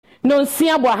No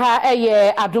siabwa ha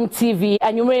eye Adum TV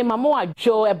anwumre mamo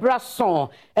adwo ebrason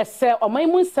ese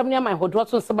omaimu nsem ne aman hodo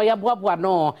to nsem ya boaboa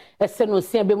no ese no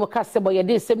sia be mu kasebo ye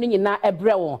de nsem ni nyina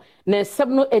ebrewo na nsem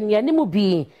no eniane mu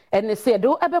bi ene se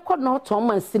do ebekọ no to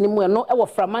mansini mu no e wo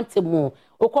framante mu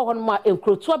okọ hono ma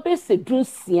enkroto be se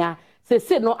dunsia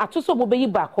se no atoso mo be yi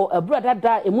bako ebrada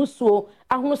da emusuo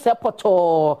ahono se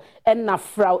poto enna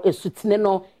fraw esutine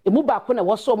no emu bako na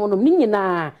wo so mo no ni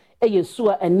nyina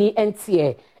eyesua ani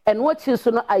entie and what you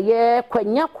so no aye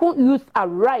kwanyako youth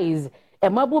arise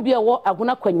emabu bia wo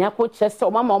aguna kwanyako chese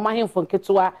o mama o mahemfo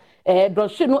nketoa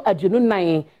doshe no adunu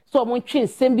nan so mo ntwe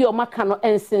nsem bi o maka no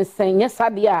ensensen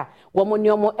nyesade a wo mo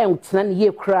nyomo entena ne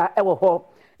ye kura ewo ho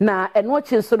na and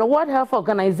what you so no World Health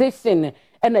Organization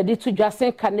and editu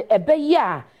dwasen kan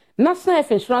ebeya National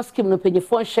Health Insurance Scheme no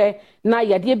penyefo hye na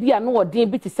yade bia no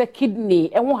odin bi te se kidney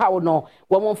enwo hawo no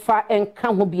wo mfa enka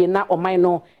ho bie na oman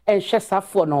no enhwe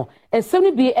safo no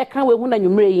ensem bi eka we hu na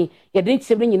nwumre yi yade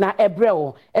nkyem nyina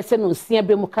ebreo ese no nsia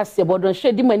be mu kase bodon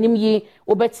hwe di manim yi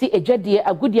obeti edwade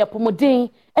agudi apomodin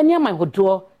ene aman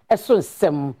hodo eso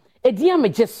nsem edi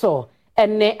amegye so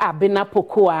ene abena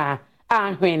pokoa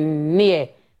ahwen ne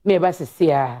me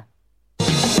basesia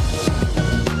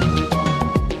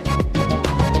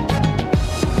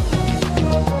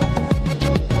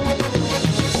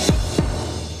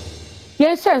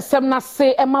Yensha nsem na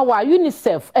se ema wa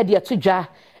UNICEF ede atudwa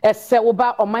ese wo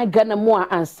ba oman Ghana mu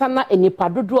a ansana enipa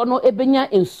dodo no ebenya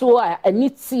nsuo a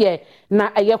anitie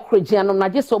na aye krogia no na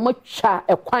gese o matwa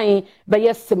ekwan be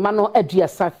yesema no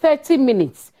aduasa 30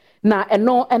 minutes na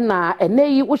eno na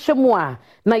eneyi wo hwemu a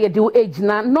na yede wo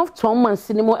egina North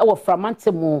Tomansi mu e wo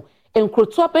framante mu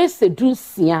enkroto be se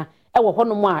dunsia e wo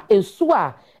hono mu a nsuo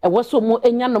a ewoso mu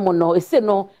enyanom no ese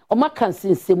no o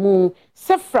makansensemu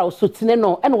sefra osutine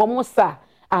no ene wo mo sa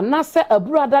anase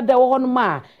aburada da wo hono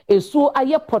ma esu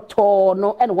aye poto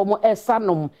no ene wo mo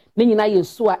esanom ne nyina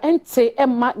yesu a ente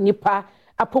emma nipa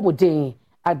apomuden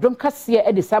adom kase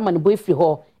e de sama ne boyfri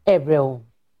ho ebrel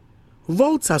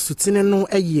Volta sutine no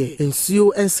eye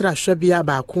ensuo ensra hwebia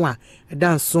ba ko a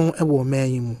edanso e wo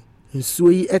manyimu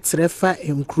nsuo yi etrefa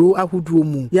enkro ahoduo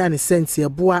mu ya ne sente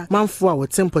eboa manfo a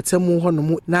wotempotamu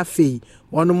honom na afei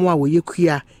wonom a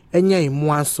woyekua enya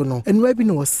emu anso no enwa bi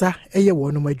ne wosa eye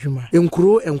wonom adwuma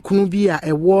enkro enkunu bi a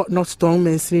ewo North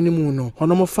Tomansi ni mu no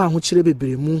honom fa ho kire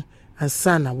bebre mu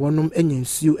ansa na wonom enya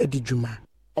nsuo edidwuma.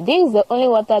 This is the only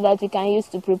water that we can use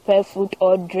to prepare food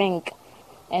or drink,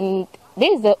 and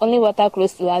this is the only water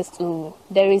close to us too.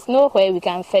 There is nowhere we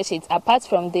can fetch it apart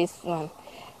from this one.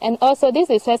 And also, this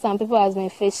is where some people have been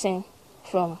fishing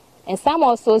from. And some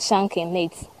also shanking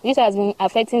nets, which has been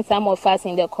affecting some of us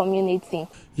in the community.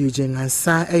 Eugene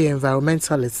Ansa, a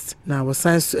environmentalist, now was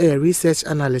science a research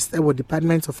analyst at the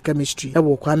Department of Chemistry at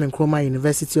Kwame Nkrumah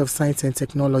University of Science and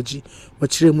Technology.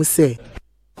 What Chiremu say?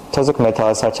 Toxic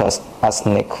metals such as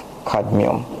arsenic,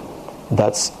 cadmium,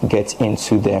 that get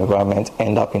into the environment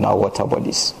end up in our water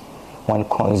bodies. When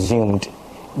consumed,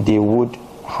 they would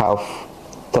have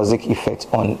toxic effect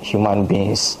on human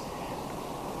beings.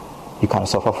 You can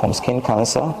suffer from skin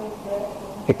cancer.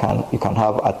 You can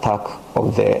have attack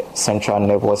of the central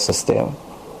nervous system.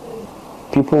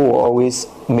 People will always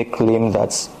make claim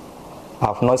that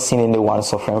I've not seen anyone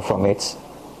suffering from it,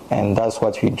 and that's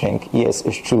what we drink. Yes,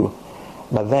 it's true.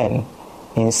 But then,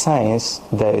 in science,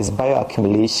 there is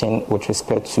bioaccumulation with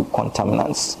respect to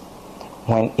contaminants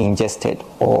when ingested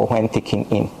or when taken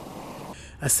in.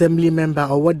 Assembly member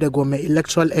or what the Gome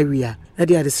electoral area,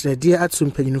 Eddie Adisredia at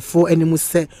some penifo animal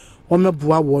set,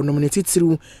 Omabua war nominated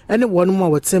through any one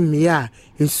more what send me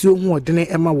in so more than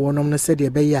Emma Warnum said the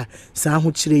Beya,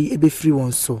 Sahuchiri, ebe free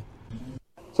one so.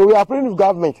 So we are praying with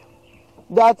government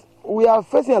that we are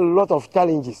facing a lot of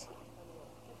challenges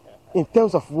in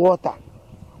terms of water.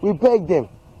 We beg them,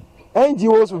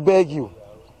 NGOs will beg you,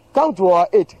 come to our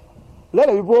aid. Let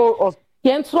the people of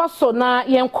Yentwa so na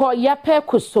yenko yape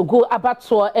kusogo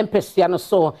abato empesia no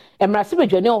so emrase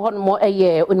bedwane ho no mo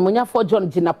eye onimonyafo John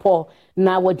Dinapo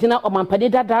na wagina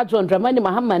omampade dada John Dramani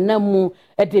Mahama namu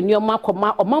de nioma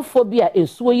koma omanfo bia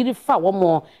ensuo yiri fa wo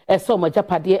mo ese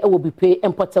omajapade e wo bipe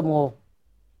empotamo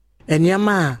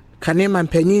Enyama Kanema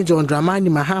mpanyin John Dramani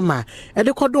Mahama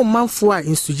ede kodo manfo a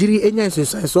insujiri enya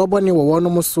nsenso obone wo wono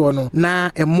muso no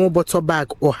na emo bottle bag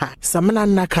oha samana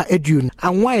naka edunu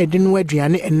anwa ede no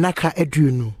aduane enaka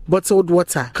edunu bottled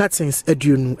water curtains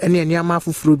edunu ene eniama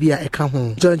afufuro bi a eka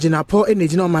ho John Dinapo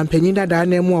enegina omampanyin dada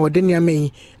na emu a wode niama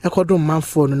yi ekodo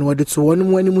manfo no wode to wono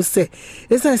mu animu se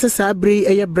esan se sabre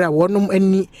eye bra wono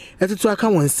ani etutu aka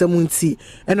wonsam nti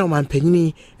ene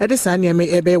omampanyin ede sa niama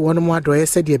ebe wono mu adoye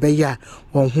se de ebe ya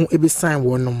won ho ebisan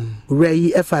wonom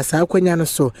rai efa saa kwanya no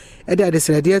so e de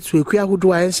adesrede atu eku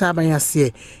ahodo a enhya aban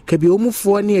ase ka bi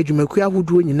omufo ne adwumaku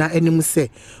ahodo nyina anim se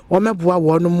wo meboa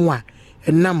wonom a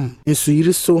enam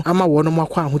nsuyiri so ama wonom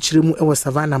akwa ahokyere mu e wo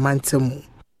Savannah Mantam.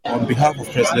 On behalf of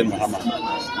President Mahama,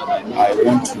 I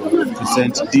want to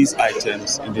present these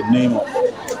items in the name of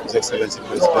His Excellency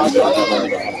President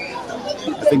Mahama.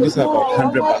 I think this is about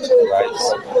 100 bags of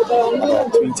rice,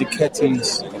 about 20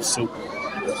 cartons of soap,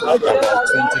 about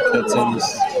 20 cartons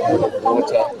of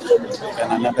water,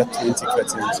 and another 20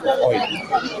 cartons of oil.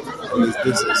 And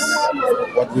this is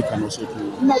what we can also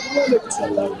do to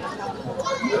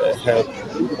help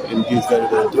in these very,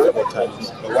 very difficult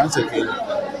times. But once again,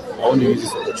 I want to use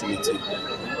this opportunity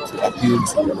to appeal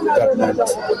to the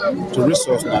government to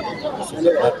resource money so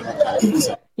that people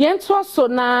can Yentwa so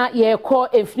na ye ko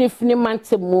efnifni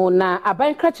mantemu na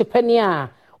abankra chepani a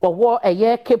wo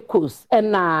eye Cape Coast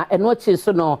na eno chi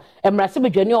so no emrase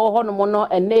bedwani ho no mo no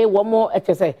ene wo mo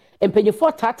etese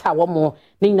empanyifo tata wo mo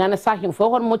ni nyane sahemfo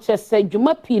ho no mo chese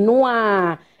dwuma pi no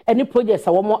a ene projects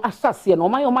a wo mo asase no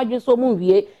mayo madwe so mo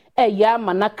wie eya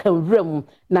mana kanwram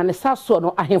na ne saso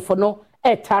no ahemfo no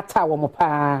tata wo mo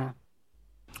pa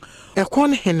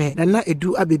Ekon hene na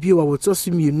edu abebi wa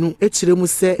wotosu mienu ekiremu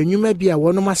se enwuma bia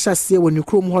wonom ahyase woni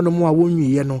krom honom a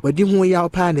wonwiye no wadi hu ya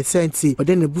opa ne senti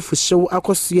wode ne bufu hyew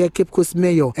akosoye Cape Coast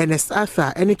Mayor Ernest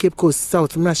Arthur ene Cape Coast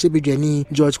South Mrashe Bedwani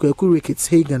George Kwaku Ricketts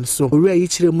Hagan so ori ayi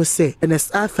kiremu se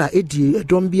Ernest Arthur edi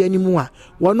edom bia nimu a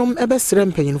wonom ebesere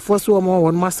mpanyinfo so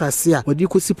wonom asase a wadi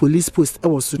kosi police post e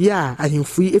wo so ya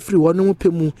ahemfu efiri wonom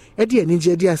pemu edi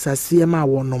anije di asase e ma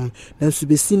wonom nanso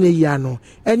besi ne ya no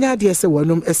enya de se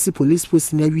wonom esi police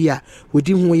post na wia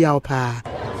wodi hu ya opa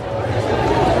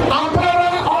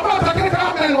ampara oba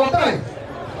technical men wotai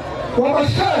wo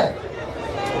share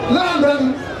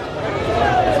London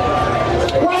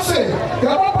wase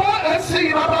ya papa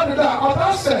MC na da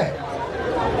otase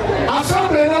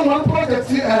assembly na one project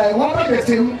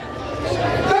team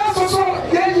that's also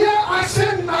yeah I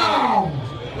say now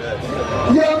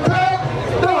yeah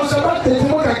that was about the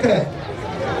democracy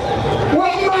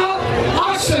one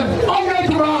action on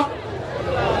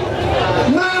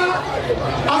na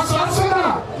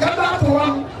asasana yada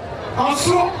tuwan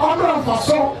aso obran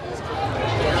faso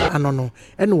anono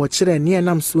ene wo kire ne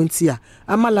enam so ntia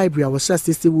ama library a wo sha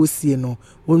sese wo sie no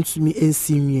wontumi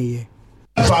ensi nwieye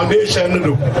foundation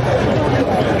no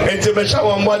enti be sha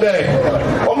won mode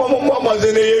omo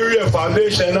ze ne yewie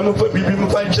foundation na mo fa bibi mo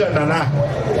fa kire nana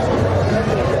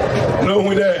no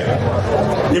hu de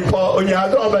ipo onya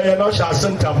do ba ye no sha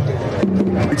sentam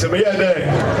enti me ye de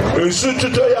ensu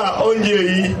tuto ya onye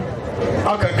yi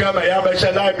akaka ba ya ba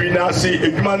sha library na si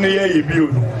eduma ne ye bi o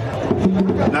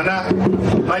nana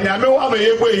manyame wa me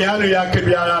ye gbe yan ya ke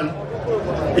biara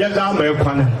ye za ma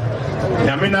ekwana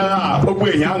nyame na ogbu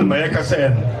ehia no ma ye kasa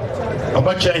ye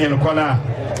oba che hen kwana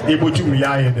ebotu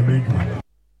ya ye de meduma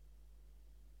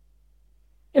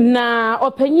na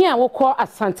opanyi a wokọ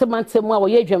Asante Mantemu a wo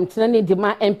ye dwamtena ne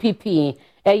dima MPP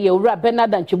Ura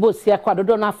Bernard Anchibosia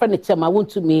kwadodo na afra ne chema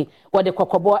wontumi wode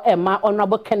kokobo ema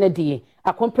Honorable Kennedy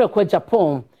akompre kwa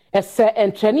Japan ese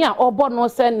entreni a obo no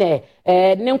se ne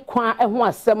ne nkwa ho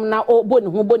asem na obo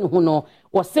ne hu no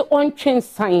wo se ontwen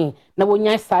san na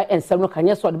wonya sai ensem no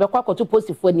kanye so de bekwa akoto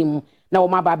posifo anim na wo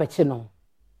ma ba beche no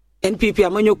NPP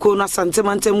amanyoko na Asante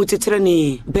Mantemu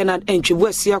tetreni Bernard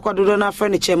Anchibosia kwadodo na afra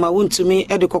ne chema wontumi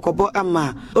ede kokobo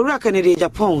ama Ura Kennedy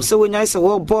Japan se wonya se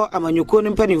wo bo amanyoko ne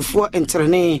mpanimfo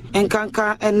entreni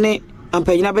enkanka ene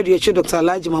ampanyina bedu eche Dr.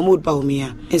 Alhaji Mahmoud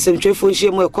Bawumia ensemtwefo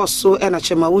nhie mo ekoso na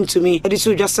chema wontumi edi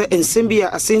so dwase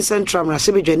ensembia asen central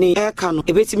Mrashe Bedwani eka no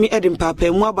ebetimi edi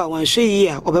mpapa mu aba wanhwe yi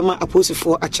a obema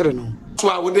aposifo akere no so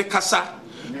a wode kasa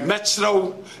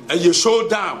mechrew ye show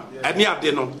down ene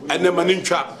ade no ene mani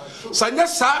ntwa sanya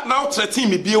sa na utreti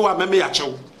mi bie wa meme ya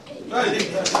chew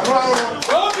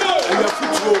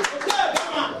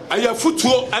aya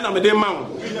futuo ana me de mawo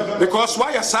because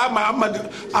why ya sa ma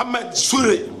Ahmed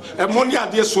Sure emoni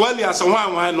ade swali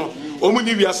asanwan no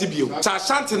omuni wiase bio sa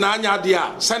Ashanti na anya ade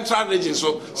a central region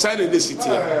so say na the city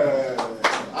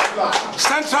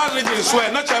central region so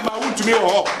na chema wuntumi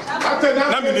ho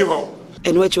na mini ho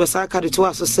enwechi wasaka de to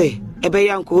aso say ebe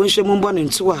ya nko nhwe mu mbɔ ne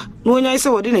nto a na onya ise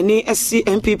wode nani SC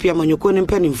MPP amanyoko ne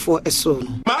mpanimfo eso no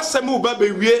masemu ba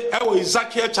bewie ewo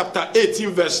Ezekiel chapter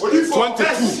 18 verse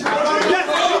 22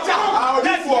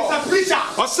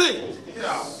 osi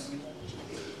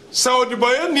so the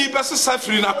boy ni bese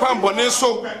safiri na kwambone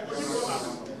so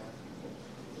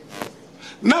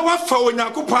na wafa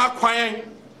onyankopɔ akwan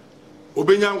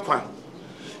obenya nkwan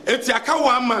eti aka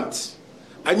 1 month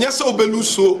anyese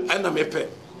obeluso ana mepe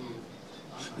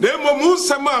Nemo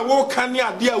Musama wo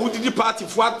kanya dia udidi party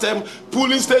for them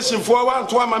police station for one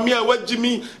to mamia wa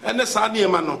Jimmy and the Sani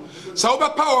Emano. So ba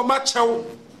power matcho.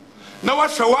 Na wa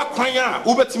hwe wa kwan a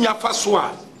ubetimi afa so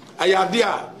a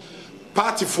ayadia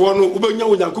party for no ubenya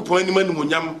onyankopon anim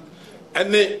animonyam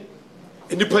ene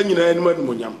nipa nyina anim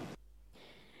animonyam.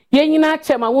 Yenyina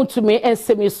chema wontumi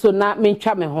ensemi so na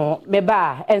mentwa me ho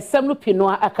meba ensem no pino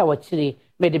aka wachire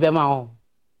mede bema ho.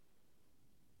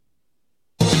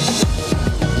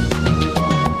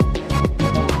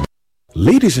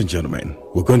 Ladies and gentlemen,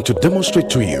 we're going to demonstrate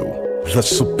to you the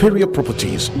superior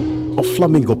properties of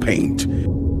Flamingo paint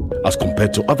as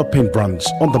compared to other paint brands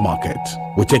on the market.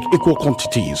 We take equal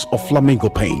quantities of Flamingo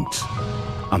paint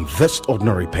and this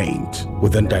ordinary paint. We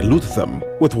then dilute them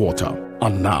with water.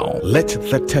 And now, let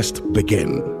the test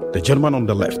begin. The gentleman on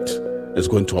the left is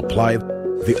going to apply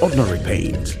the ordinary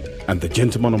paint, and the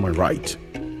gentleman on my right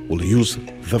will use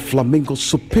the Flamingo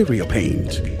superior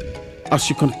paint. As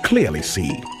you can clearly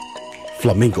see,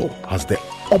 Flamingo has the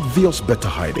obvious better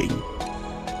hiding.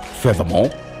 Furthermore,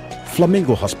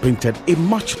 Flamingo has painted a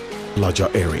much larger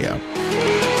area.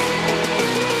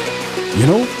 You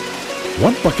know,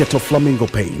 1 bucket of Flamingo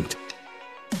paint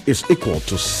is equal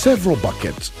to several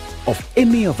buckets of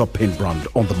any other paint brand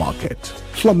on the market.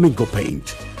 Flamingo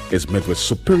paint is made with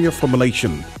superior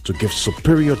formulation to give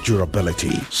superior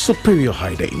durability, superior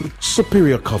hiding,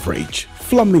 superior coverage.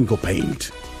 Flamingo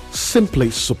paint, simply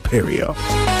superior.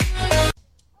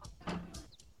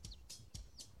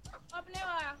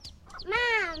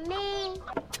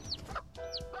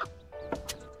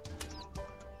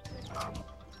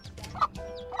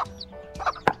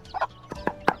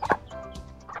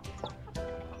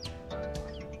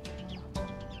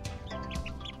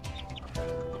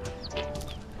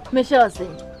 Michelle say,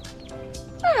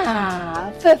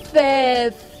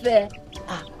 fe.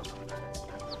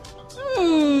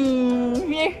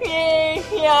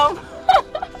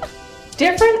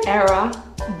 Different era,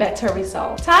 better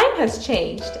result. Time has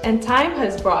changed and time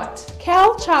has brought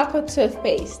Kel Choco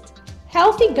toothpaste,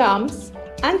 healthy gums,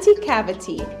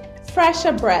 anti-cavity,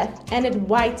 fresher breath, and it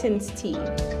whitens teeth.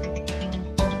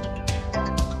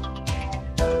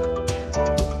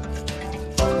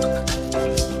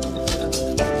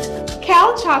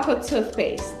 Kel Choco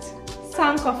toothpaste,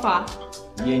 Sankofa.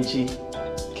 Yenchi,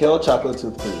 Kel Choco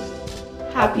toothpaste.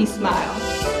 Happy smile.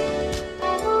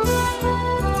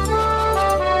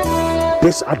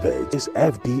 This advert is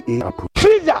FDA approved.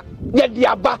 Freezer, ya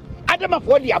diaba. Adama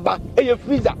for diaba. Eye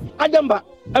freezer. Adama,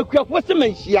 akuafo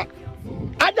semenhia.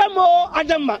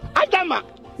 Adama.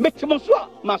 Metimoso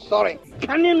ma sorry.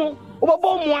 Kane no,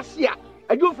 obobo mu ase a.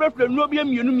 Adu frefre no bia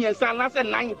mienu miensa na se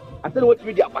nan. Ate what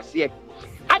we di abase.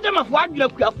 Adama for adwena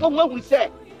akuafo ho hu se.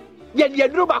 Ya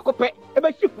duro ba kopɛ.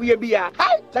 Ebe chifu ye bia.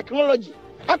 High technology.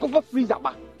 Akofo freezer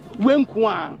ba. Wenku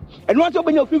a. Eno anso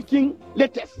benya 15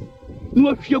 latest.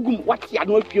 No fiegum what ya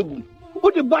no fiegum o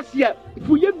de basia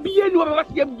fu ye bie no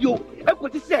basia bio e ko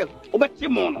ti se o beti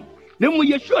mo no na mu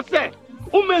ye sure se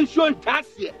o men sure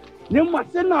tasie na mu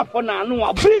ase na afọ na anu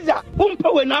a freezer o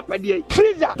mpa we na apade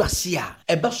freezer basia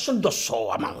e be so do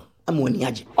so ama amoni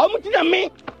age o mu ti na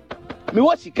me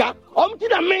wo sika o mu ti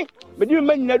na me di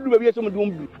me nyina du ba bi so mu du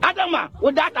mbu Adama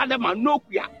wo that Adama no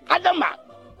kuya Adama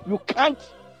you can't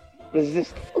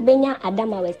resist. Ubenya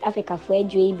Adama West Africa for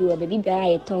edwe bi o baby bia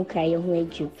ye ton kra ye ho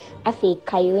edwu afi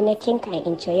kayo na kenkan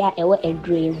enchoya ewo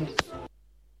edre hu.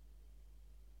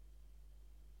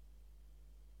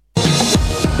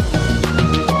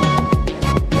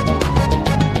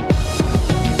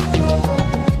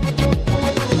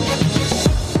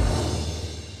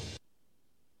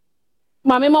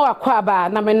 Mame ma wakwaba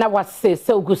na me na wase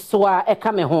se ogusua e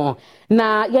ka me ho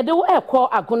na yede wo ekọ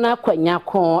agona kwanya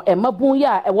ko e mabun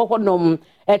ya e wo honom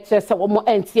e kire se wo mo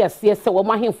enti ase se wo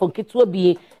mahemfo ketewa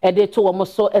bi e de to wo mo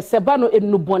so e seba no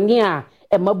enubone a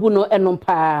e mabu no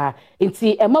enompa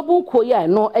enti e mabun ko ya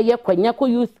no e ye kwanya ko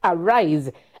youth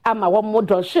arise ama wo mo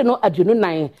dɔhwe no adunu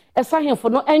nan e sahemfo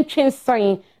no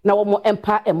entwensan na wo mo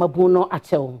empa e mabun no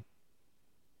atew.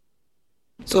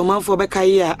 So manfo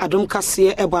bekai a adom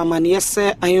kase ebo amane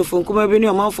se ahemfo nkoma bi ne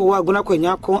manfo wa aguna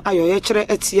kwanya ko ayoye kire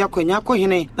atia kwanya ko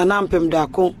hene na nampem da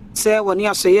ko se woni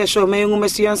asoye hwe mangu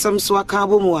masiansam so aka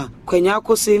bomu a kwanya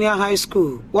ko senior high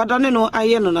school wadane no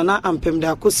aye no na ampem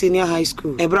da ko senior high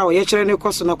school ebra wo ye kire ne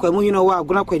koso na kwamu hino wa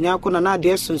aguna kwanya ko na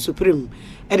ade sun supreme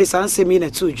edi sansemi na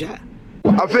tuja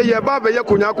afa ye baba ye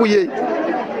kwanya ko ye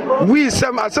we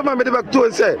asema me de back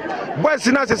to say boys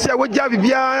na se we ja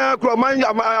bibia kro man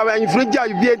influ ja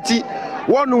bibia ti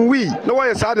one we no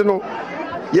we sad no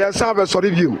yes have a sorry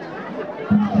view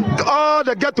all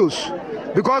the ghettos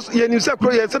because yen say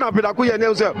kro yen say na pedako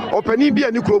yen say opani bi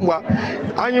ani kromwa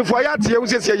anyimfo ya tie wo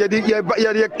say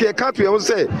ye ka to ye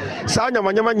say sa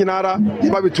nyamanyama nyinara ye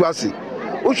ba betu ase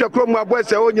wo hwe kromwa boy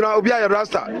say o nyina obi aye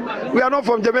rasta. We are not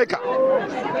from Jamaica.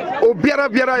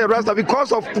 Obiara ye rasta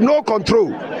because of no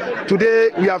control. Today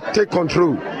we have take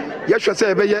control. Yes, you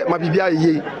say be ma bibia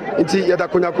ye nti ye da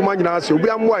konya kuma nyina ase obi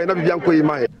amwa ye na bibia nko ye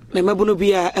mai. Me mabunu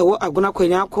bia ewo agona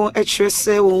kwanya ko e kyerɛ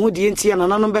sɛ wo hu die nti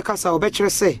anananom bɛkasa wo bɛkyerɛ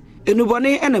sɛ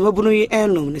enubɔne ɛna mabunu yi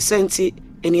ɛnom ne senti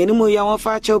enianimu ya won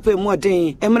fa kyɛwpɛ mu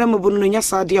ɔden emre mabunu no nya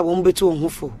saade a wɔn betu wɔn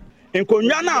hofo.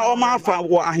 Nkonwa na ɔma afa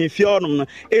wɔ ahemfie ɔnom no,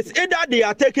 it's either they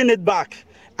are taking it back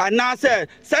and now say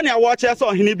senior watchers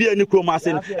on hini bi ani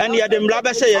kromasin and ye dem la be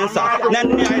hye yensa na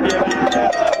ni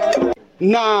idea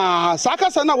na saka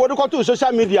sana wo de to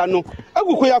social media no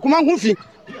aguko yakoma ho fi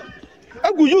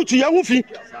agu youth ya ho fi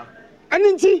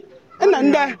ani nti na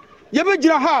nda ye be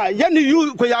gira ha ye ne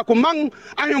yu ko yakoma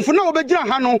ahemfo na wo be gira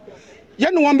ha no ye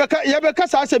ne won beka ye beka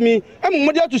sa asemi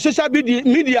emmo de to social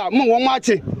media mo won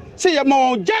ate say ye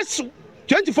mo just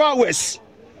 24 hours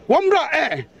won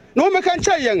bra no me kan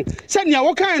chayen senya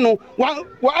wo kan no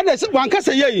wan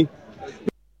kasa yei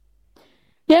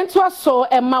yento so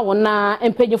emma wona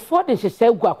empanyefo de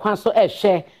hyehyɛ gu akwan so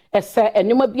ehwɛ ese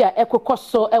enuma bi a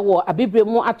ekokoso ewo abibre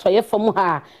mu atoye fam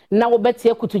ha na wo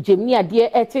betie kutujemni ade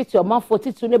etete omanfo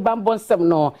titu ne bambon sem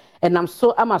no enam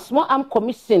so ama small arm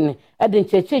commission ede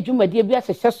ncheche dwumadie bi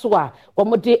ahyehyɛ so a wo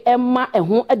mode emma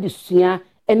eho adesua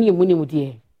ene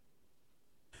emunimude.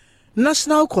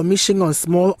 National Commission on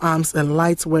Small Arms and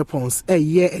Light Weapons a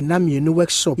year enamienu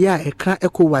workshop ya eka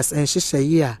ECOWAS and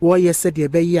Shishaya warrior said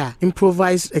ye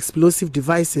improvised explosive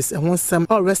devices and one some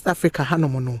all West Africa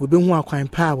hanomono we be hu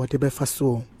akwan power de befa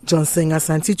so. Johnson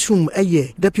Asante Chum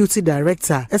Deputy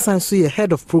Director Esansu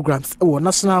Head of Programs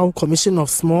National Commission of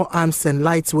Small Arms and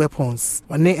Light Weapons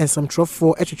one and some trough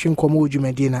for etwetwe nkomo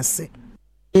dwumadie say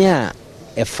yeah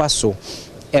efaso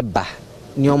eba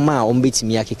nyoma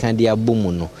ombetimi akeka de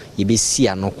abomu no yebesi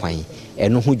ano kwan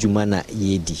eno ho dwuma na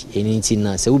yedi enti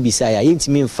na se ubisa ya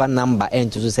yentimi mfa number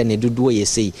ento so se ne dodo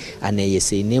yesei ana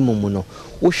yesei nemumu no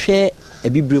wo hwe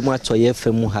abibremu atoye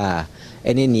famu ha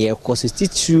ene ne yekoso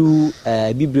 62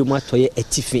 abibremu atoye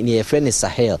atifi ne yefre ne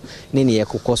Sahel ne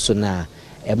yekoso na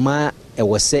ema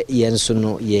ewose yenso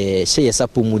no ye hye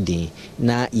yesapo mudin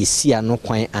na yesi ano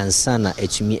kwan ansa na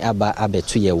atumi aba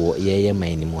abeto yewo ye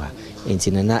manimu ha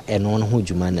enti na eno no ho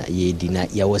dwuma na ye di na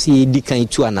ya wose ye di kan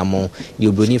tu anamo de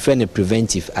obroni frɛ ne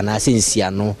preventive ana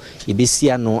asensia no ye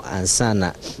besia no ansa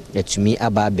na atumi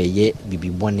aba abeye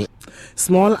bibibone.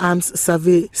 Small Arms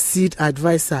Survey Seed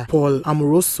Advisor Paul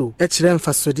Amoroso ekyerɛ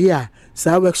mfasode a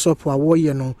sa workshop wa wo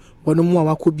ye no wono mu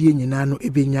awakobie nyina no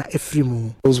ebenya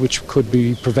efrimu. Those which could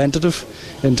be preventative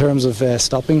in terms of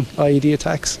stopping IED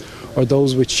attacks, or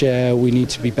those which we need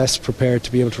to be best prepared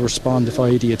to be able to respond if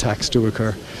IED attacks do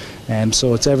occur.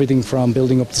 So it's everything from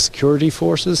building up the security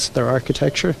forces, their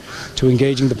architecture, to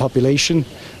engaging the population,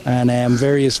 and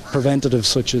various preventatives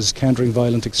such as countering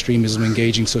violent extremism,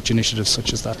 engaging such initiatives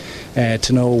such as that,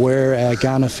 to know where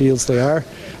Ghana feels they are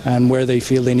and where they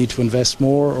feel they need to invest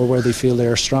more or where they feel they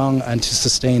are strong, and to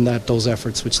sustain those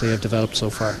efforts which they have developed so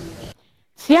far.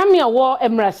 Siamia wo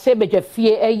emrase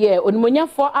bejafie eye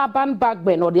onimonyafo aban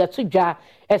bagben ode atudwa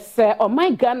ese o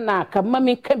my Ghana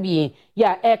kamami kabi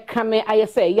ya ekame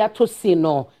ayese ya tosi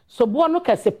no so bo no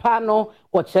kasepa no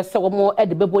wo kyerese wo mo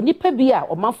ede bebo nipa bi a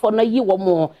o manfo na yi wo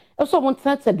mo eso mo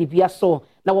ntanta de bia so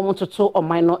na wo mo toto o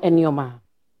man no enioma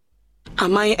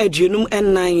aman aduonum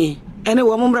ennan ene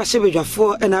wo mo mrase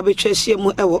bejafo ena abetwa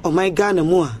hyiemu ewo o my Ghana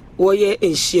mu a wo ye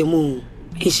enhyiemu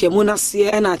Ishemuna sie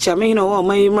ena chame no wo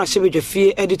man mrase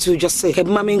bedwafie editu dwase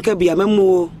kebma menka bia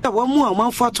mamuo wo mu a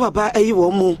manfo ato aba ayi wo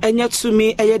mu enya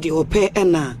tumi eye de ope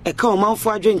ena eka o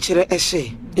manfo adwenkyere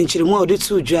ehye enkyeremu a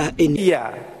oditu dwa eni.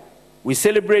 Yeah, we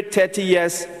celebrate 30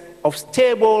 years of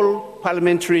stable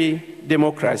parliamentary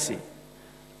democracy.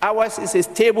 Ours is a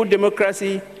stable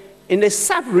democracy in a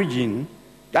sub-region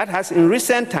that has in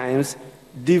recent times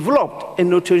developed a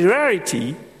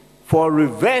notoriety for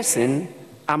reversing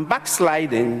and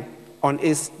backsliding on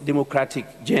its democratic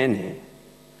journey.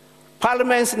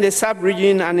 Parliaments in the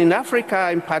sub-region and in Africa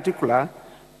in particular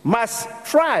must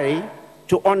try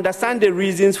to understand the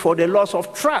reasons for the loss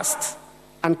of trust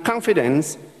and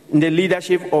confidence in the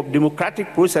leadership of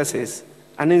democratic processes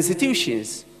and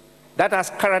institutions that has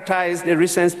characterized the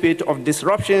recent spate of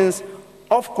disruptions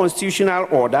of constitutional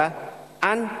order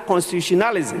and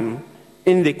constitutionalism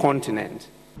in the continent.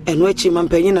 eno achi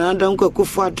mampanyin na Adam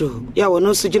Kwakufuado ya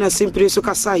wono so gina simpiri so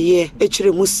kasa ye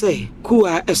echire mu se ku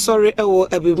a esori ewo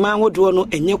abima hodo no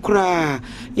enye kura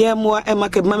ye moa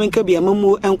emaka mamenka bia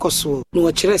mamu enkoso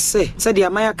no kire se de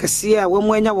amaya kase a wo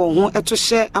mu anya won ho eto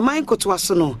hye aman koto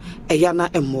aso no eya na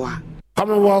emoa.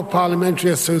 Commonwealth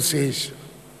Parliamentary Association,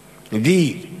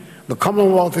 indeed the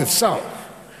Commonwealth itself,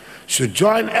 should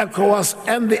join ECOWAS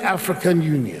and the African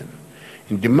Union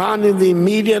in demanding the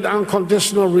immediate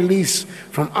unconditional release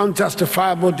from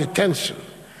unjustifiable detention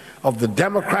of the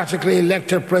democratically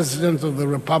elected President of the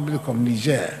Republic of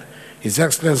Niger, His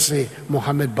Excellency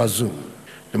Mohamed Bazoum.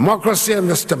 Democracy and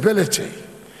the stability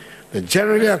that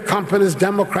generally accompanies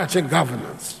democratic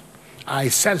governance are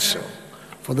essential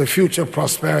for the future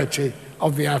prosperity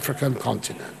of the African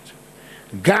continent.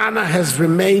 Ghana has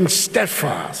remained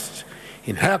steadfast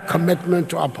in her commitment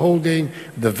to upholding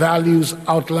the values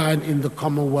outlined in the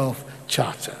Commonwealth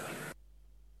Charter.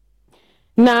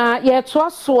 Na yetwa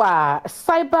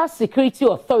Cyber Security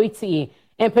Authority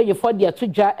empenye for dia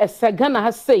tuja Ghana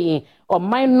has saying o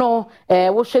minor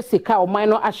wo hwe sika o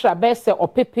minor ahra bese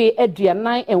opepe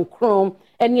aduanan enkron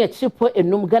ene achipo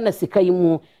enum Ghana sika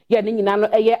yimu ye ne nyina no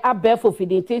eye abefo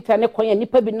fidinti ne kwan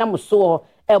nipa bi nam so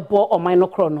ebo o minor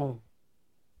krono.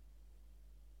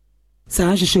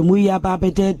 Sanjishe muya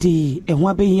babededi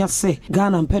ehwa abehia se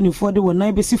Ghana mpanifo de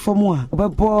wonai besi fomu a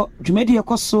obebo dwumedi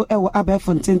ekoso ewo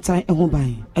abefontentan eho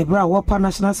ban ebra wopa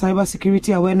National Cyber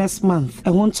Security Awareness Month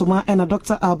ehontoma ena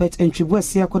Dr. Albert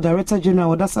Ntwibuasia ko Director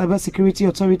General of the Cyber Security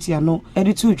Authority ano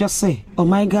editu dwase o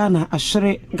my Ghana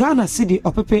ahwere Ghana city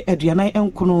opepe aduanan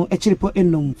enkono echiripo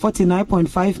enum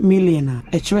 49.5 million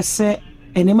echwese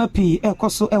enema pi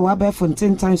ekoso ewa ba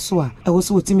fontentan so a ewo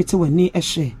so wotimiti wani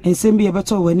ehwe ensem bi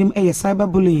ebeto wanim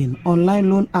cyberbullying, online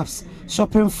loan apps,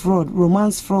 shopping fraud,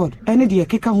 romance fraud any de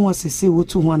keka ho asese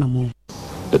wotu ho anamo.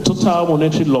 The total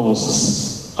monetary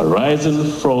losses arising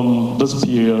from this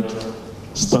period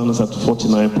stands at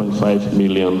 49.5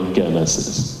 million Ghana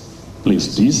cedis.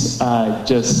 Please, these are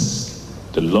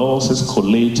just the losses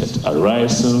collated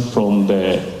arising from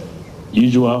the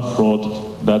usual fraud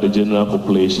that the general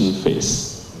population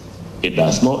face. It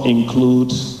does not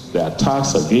include the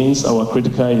attacks against our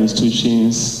critical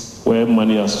institutions where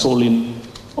money are stolen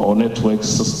or network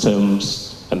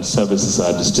systems and services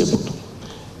are disabled.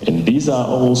 And these are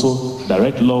also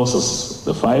direct losses,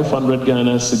 the 500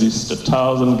 Ghana cedis, the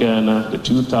 1,000 Ghana, the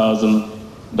 2,000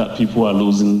 that people are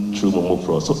losing through Momo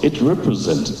fraud. So it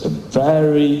represents a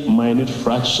very minute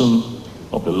fraction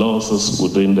of the losses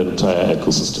within the entire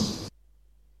ecosystem.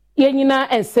 Yenina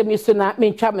ensem so na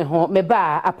mentwa me ho me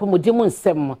ba apomodimu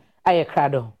nsem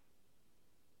ayekrado.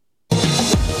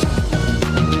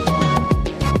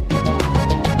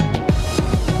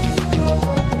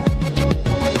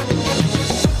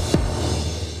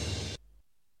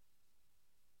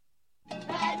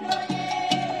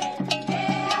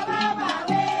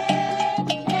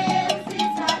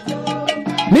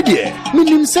 Media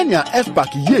minim senya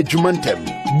FPAC ye dwumantem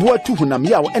boatu hunam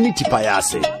yaw ene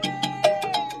tipayase.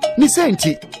 Ni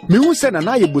senti mehu se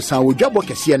na ye busan wodwabo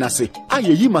kese na se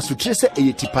ayeyi masutre se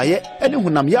eyetipaye ene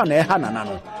hunam ya na eha nana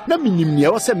no na minim ne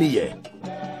wose meye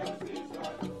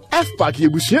FPAC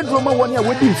yebusuan droma woni a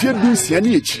wodi mfie dunsia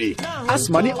ne echire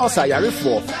asma ne osa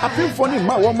yarefo apemfo ne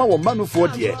ma wo manufo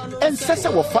de ensese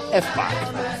wo fa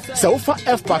FPAC se wo fa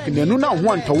FPAC nenu na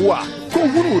ho antowo a ko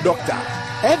hunu doctor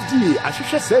FDA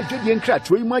ahwehwe se dwedie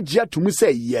nkrato yi magia tumu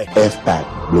se ye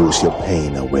FPAC blows your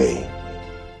pain away.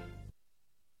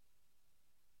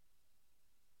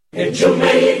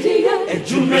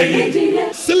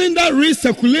 Cylinder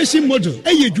recirculation model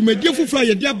eye dwumadie fufura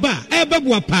ye dia ba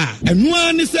ebeboa pa eno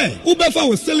ani se ubefa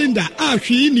wo cylinder a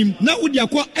hwe nim na udi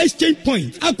akọ exchange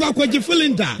point akwaje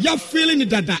cylinder ya filling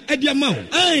dada edia ma wo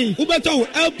ai ubeta wo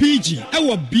LPG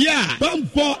ewo bia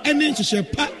bambo ene nhihye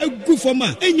pa egu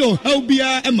foma enyo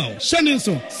haubia ema wo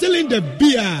shenenso cylinder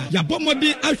bia ya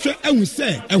bomode ahwe ehu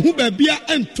se ehu ba bia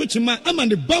entochima ama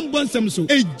ne bambo nsem so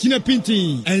ejina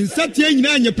pintin ensatie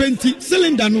nyina anya penti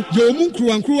cylinder no ye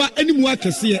omunkruwankruwa enimu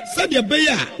akese sadia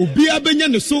beya obi abenya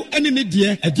ne so ene ne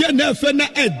de ede na afa na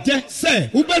ede se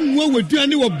ubanu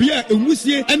awaduane wo bia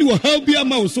enwusie ene wo haubia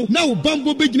ma wo so na wo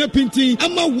bambo begina pintin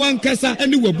ama wankasa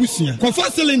ene wabusia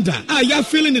kofa cylinder a ya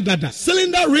filling dada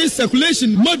cylinder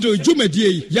recirculation model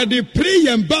dwumadie ya de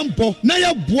pre bambo na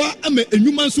ya boa ama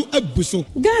enwuma so abuso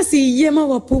gas yema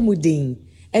wapomuden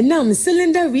enam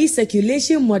cylinder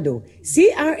recirculation model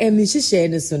CRM nhihye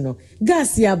ne so no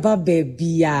gas ya ba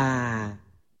bia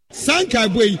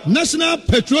Sankabwe National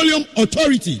Petroleum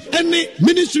Authority and the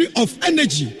Ministry of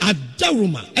Energy at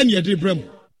Daruma and Yadribrem.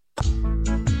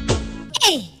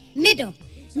 Hey, middle.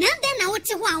 na den na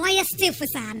wote ho a wayɛ stiff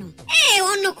saa no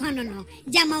onno kwano no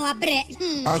jama wa bre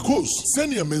akos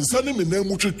sɛnea mensa ne me nan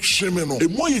mu twetwe me no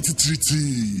emu ayɛ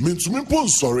titiriti mentumi mpo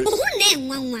nsɔre ho na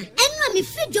enwanwa ɛno a me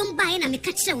fridom bae na me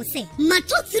ka kyerɛ wo sɛ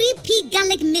mato 3p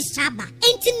garlic mixture ba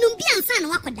enti numbi ansa na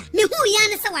wakoda me hu ya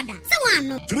ne sɛ wada sɛ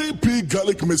wano 3p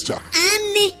garlic mixture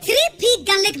ane 3p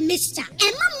garlic mixture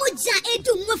ɛma moja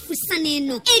edu mafusane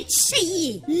no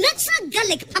ekyeye natural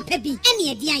garlic papa bi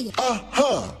ɛne ɛde ayɛ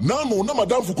aha na no na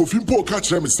madam Kofi mpo ka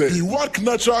kyerɛ me sɛ iwak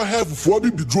natural health fo bi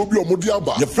bidro bi ɔmode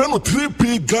aba ye friend no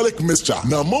 3p garlic mixture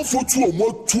na manfo tu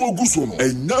ɔmo tu ogu so no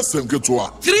ɛnya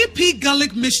semketoa 3p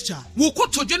garlic mixture wo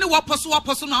kotodwe ne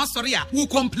waposo na asɔre a wo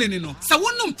complain no sɛ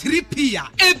wonum 3p a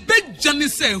ebegya ne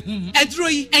sɛ hum ɛduro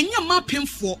yi ɛnya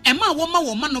mapemfo ɛma wɔma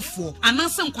wɔ manofo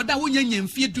ananse nkoda wonya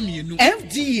nyamfie dumienu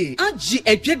FDA agi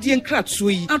adwadie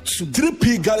nkratso yi atum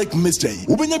 3p garlic mixture yi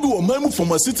wobenya bi wɔ mamu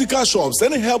pharmaceutical shops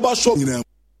and herbal shops nyina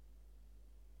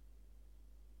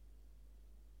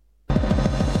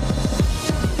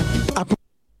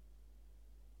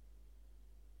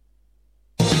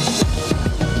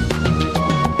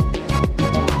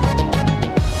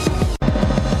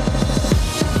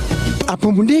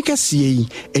Apombude kɛseɛ yi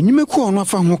enyimeku ɔno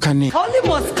afa ho kane Holy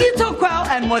mosquito coil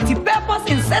and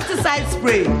multi-purpose insecticide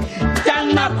spray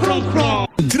Dana Kron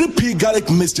 3p garlic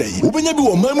mixture yi wobenya bi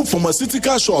wɔ mamu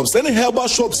pharmaceutical shops and herbal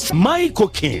shops My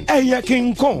cooking ɛyɛ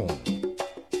King Kong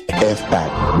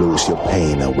FPAC blows your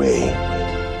pain away.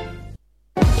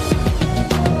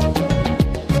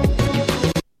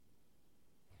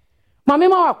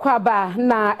 Mamima wakwaba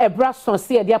na ebrason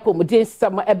si edi apomudin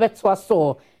sam ebetwa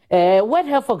so World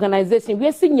Health Organization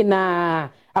we si nyina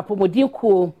apomudin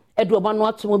ku eduoba no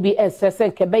atomo bi esese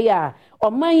nkebe ya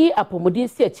oman yi apomudin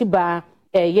si achiba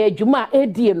ye adwuma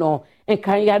edie no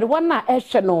nkan yare wana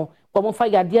ehwe no wo fa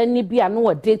yade ani bia no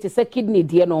wode nti se kidney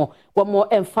die no wo mo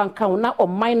emfa nkan na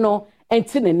oman no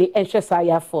entineni ehwe sa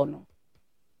yafo no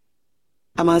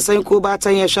amansan ko ba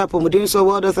tan ye hwa apomudin so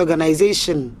World Health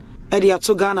Organization Edi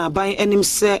ato Ghana ban enim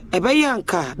se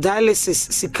ebeyanka dialysis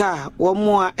sika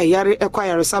womo a eyare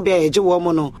ekwayare sabia yeje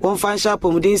womo no won fansha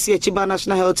pomudin si achiba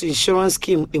National Health Insurance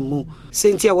Scheme emu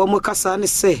sentia womo kasa ne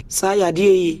se sa yade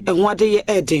yi enwade ye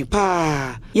eden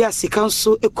pa ya sika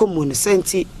nso ekomu ne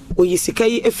senti oyi sika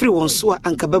yi efri won so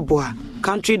anka beboa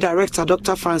Country Director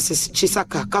Dr. Francis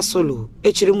Chisaka Kasolo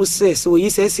echirimu se oyi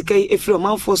se sika yi efri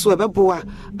omanfo so ebeboa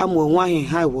amwo nwahen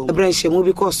haiwo ebranche mu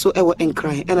bi ko so ewo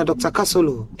enkran ena Dr.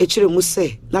 Kasolo echirimu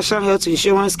se National Health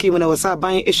Insurance Scheme na wasa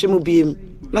ban ehwemu biem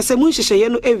na se mun hyehyeye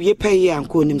no ewie pay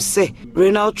anko onim se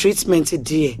renal treatment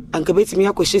die anka betimi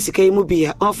akohye sika yi mu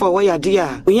bia onfa wo yade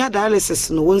a onya dialysis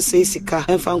no won se sika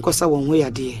enfa nkosa won ho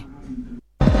yade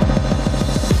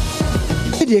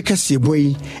Edi kɛseɛ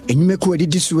boy enyimeku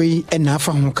adidi so yi ɛna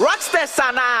afa ho Rockstar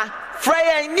sana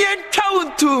Freya nyen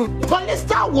tawuntu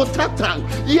Polystar water tank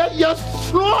you're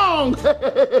strong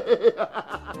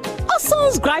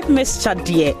Oson's gripe mixture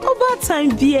dear over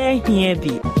time dear here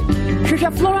be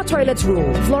Flora toilet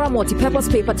roll, Flora multi-purpose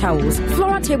paper towels,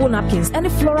 Flora table napkins, and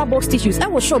Flora box tissues. I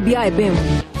will show BI BEM.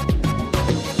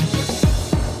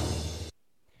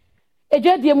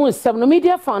 Ejadie mu nsɛm no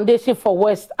Media Foundation for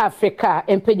West Africa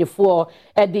empenyefo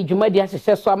de dwumadi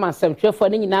ahyehyɛ so ama nsɛmtwerɛfo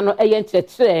ne nyina no ɛyɛ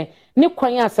nkyerɛkyerɛ ne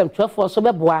kwan asɛmtwerɛfo so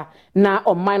bɛboa na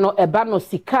ɔman no ɛba no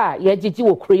sika yɛgyegye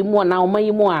wɔ kuro mu na ɔman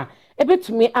yi mu a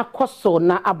ebetumi akɔso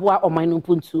na aboa ɔman no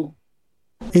mpuntu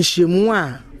ehyiemu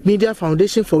a Media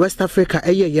Foundation for West Africa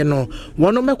ye no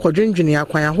wono mekodwendwene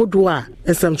akwan ahodo a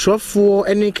ensamtwerɛfo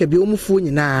ene kabi omufuo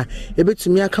nyina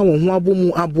ebetumi aka won ho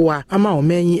abomu aboa ama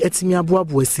omanyi atimi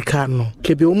aboaboa sika no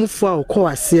kabi omufuo a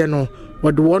okɔ ase no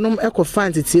wode wonom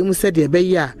ekɔfa ntetie mu sɛ de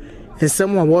ɛbɛyi a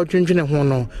ensɛm a wɔdwendwene ho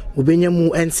no obenya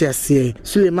mu ente ase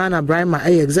Suleiman Abrahima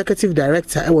Executive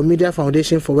Director e Media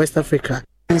Foundation for West Africa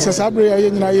Sasabre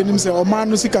aye nyina yenim se oman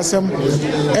no sikasem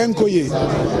enkoye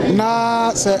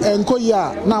na se enkoye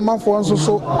a na amanfo nso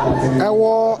so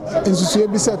ewo nsusue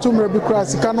bi se tumre bi kra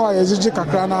sika no ayegege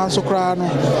kakra na nso kra no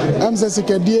emse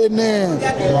sikadie ne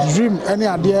dream ene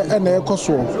ade ene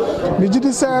ekoso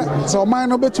migidi se oman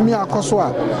no betumi akoso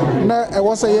a na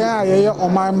ewo se ye ayeye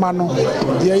oman ma no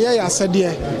ye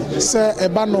yasede se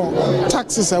eba no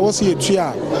taxes ewo se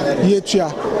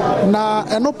yetua na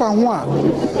enopa ho a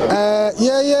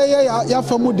ya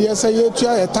famu de say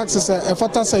yetua ya taxes e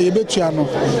fata say yebetua no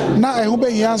na ehu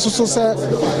behia nso so say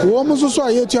wo mu so a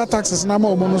yetua taxes na ma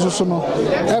wo mu so no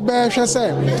ebe hwe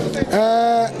say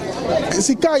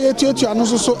sika yetua no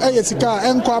so eye sika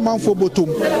enko amanfo botom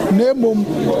na emom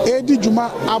edi djuma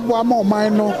abo ama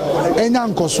oman no enya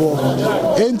nkoso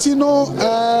enti no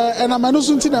enamanu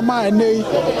so nti na ma enei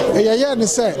eyeye ne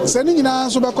say se ni nyina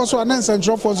so bekoso na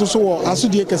nsentropho so wo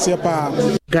asodie kese pa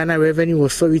Ghana Revenue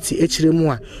Authority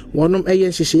echiremu a wonom eye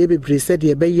nhyehyeye bebre said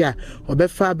ye beya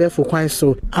obefa abefo kwan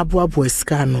so aboabo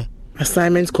esika no.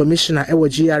 Assignment Commissioner Ewo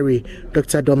GRA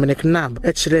Dr. Dominic Nab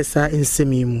echiresa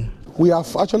insemimu. We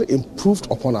have actually improved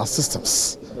upon our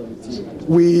systems.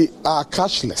 We are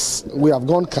cashless. We have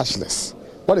gone cashless.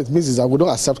 What it means is that we don't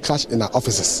accept cash in our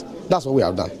offices. That's what we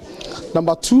have done.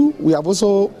 Number 2, we have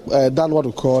also done what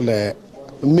we call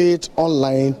made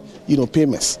online,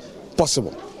 payments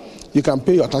possible. You can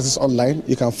pay your taxes online.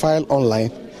 You can file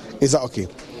online. Is that okay?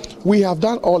 We have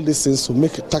done all these things to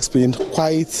make tax paying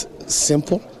quite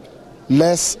simple,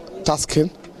 less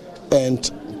tasking,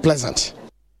 and pleasant.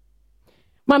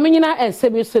 Mamina and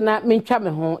Semusina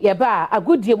Minchameho, Yaba, a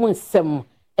good year when some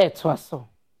etwaso.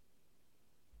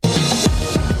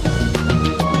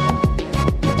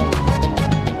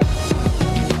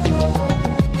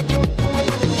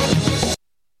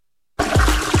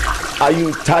 Are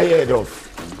you tired of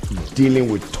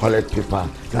dealing with toilet paper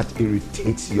that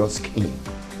irritates your skin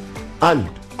and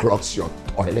clogs your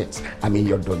toilets?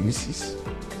 Your WCs?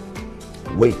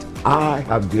 Wait, I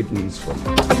have great news for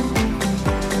you.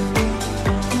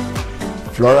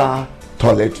 Flora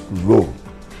Toilet Roll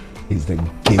is the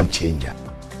game changer.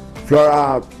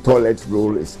 Flora Toilet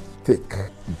Roll is thick,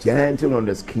 gentle on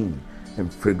the skin,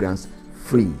 and fragrance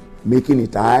free, making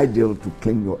it ideal to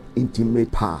clean your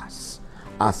intimate parts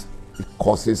as it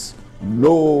causes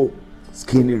no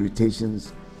skin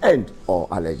irritations and or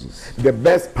allergies. The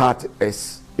best part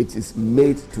is it is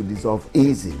made to dissolve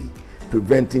easily,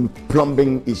 preventing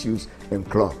plumbing issues and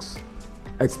clogs.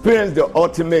 Experience the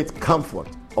ultimate comfort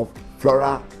of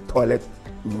Flora Toilet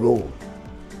Roll.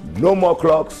 No more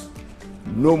clogs,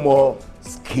 no more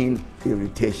skin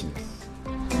irritations.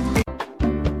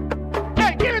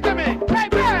 Hey, give it to me! Hey,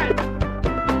 man!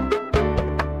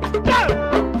 Go!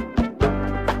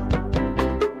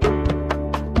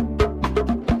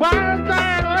 One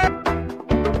time!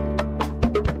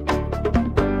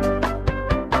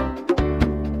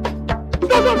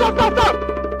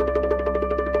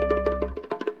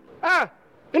 Stop!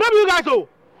 Enough you guys, so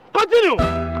continue!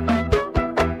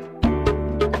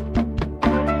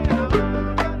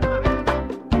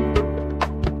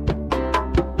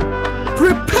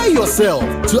 Prepare yourself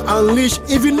to unleash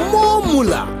even more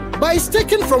moolah by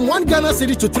staking from 1 Ghana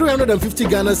cedi to 350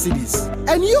 Ghana cedis.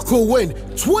 And you could win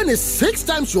 26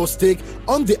 times your stake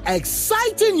on the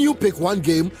exciting new Pick 1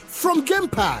 game from Game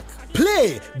Park.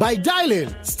 Play by dialing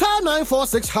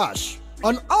 *946#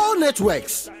 on all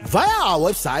networks via our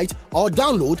website or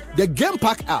download the Game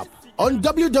Park app on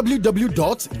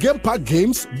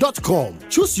www.gameparkgames.com.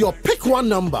 Choose your Pick 1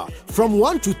 number from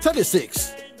 1 to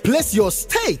 36. Place your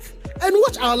stake and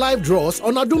watch our live draws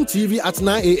on Adum TV at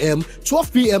 9 a.m.,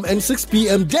 12 p.m. and 6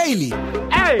 p.m. daily.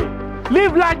 Hey,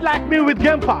 live life like me with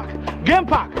Game Park. Game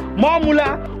Park, more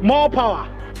moolah, more power.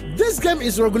 This game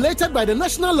is regulated by the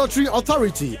National Lottery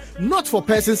Authority, not for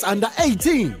persons under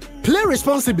 18. Play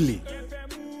responsibly.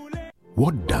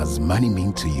 What does money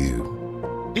mean to you?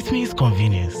 It means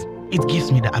convenience. It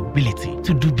gives me the ability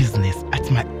to do business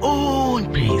at my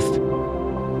own pace.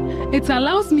 It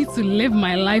allows me to live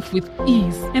my life with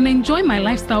ease and enjoy my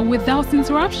lifestyle without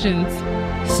interruptions.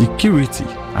 Security.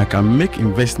 I can make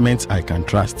investments I can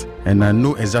trust, and I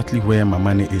know exactly where my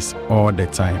money is all the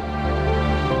time.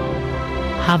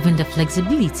 Having the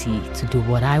flexibility to do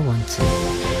what I want to.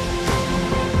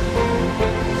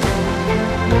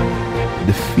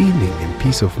 The feeling and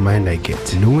peace of mind I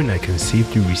get knowing I can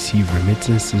safely receive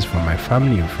remittances from my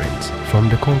family and friends from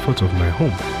the comfort of my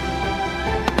home.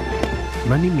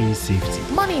 Money means safety.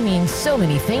 Money means so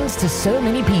many things to so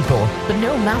many people. But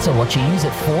no matter what you use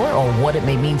it for or what it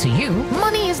may mean to you,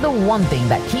 money is the one thing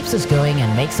that keeps us going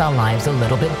and makes our lives a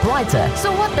little bit brighter.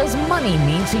 So what does money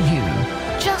mean to you?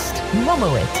 Just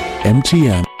Momo it.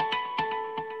 MTN.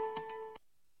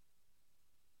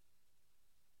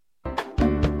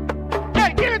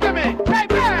 Hey, give it to me! Hey,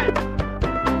 man!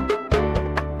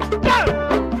 Go!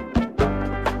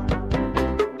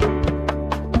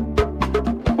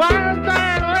 One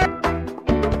time!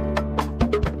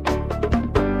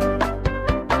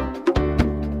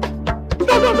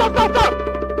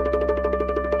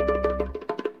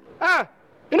 Stop!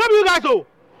 Enough you guys, so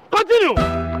continue!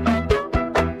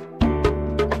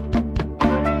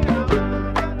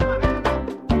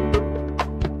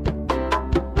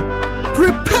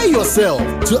 Prepare yourself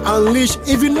to unleash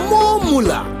even more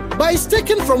moolah by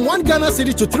staking from 1 Ghana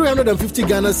cedi to 350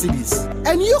 Ghana cedis.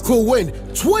 And you could win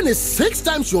 26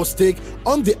 times your stake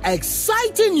on the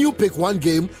exciting new Pick 1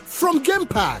 game from Game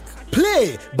Park.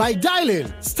 Play by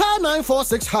dialing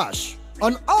 *946#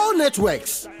 on all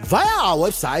networks via our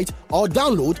website or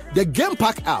download the Game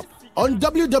Park app on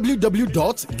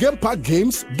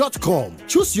www.gamepackgames.com.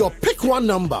 Choose your pick one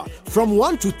number from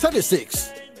 1 to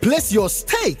 36. Place your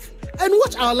stake and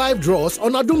watch our live draws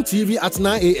on Adum TV at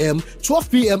 9 a.m.,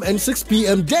 12 p.m. and 6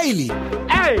 p.m. daily.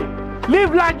 Hey,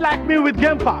 live life like me with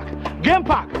Game Park. Game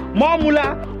Park, more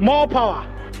moolah, more power.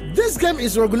 This game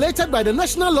is regulated by the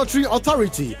National Lottery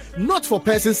Authority, not for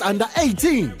persons under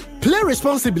 18. Play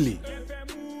responsibly.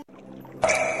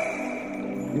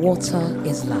 Water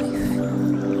is life.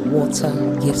 Water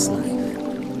gives life.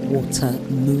 Water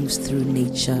moves through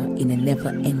nature in a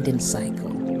never-ending cycle.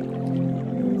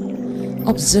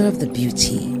 Observe the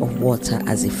beauty of water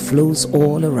as it flows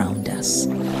all around us,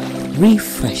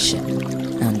 refreshing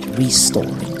and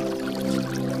restoring.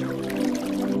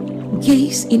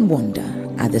 Gaze in wonder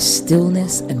at the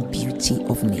stillness and beauty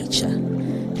of nature.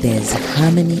 There's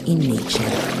harmony in nature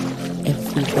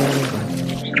everywhere around.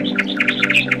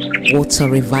 Water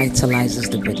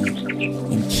revitalizes the body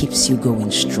and keeps you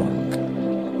going strong.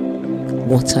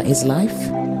 Water is life.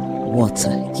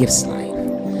 Water gives life.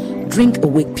 Drink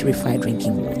Awake Purified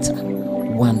Drinking Water.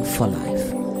 One for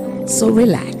life. So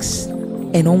relax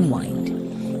and unwind,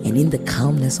 and in the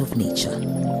calmness of nature,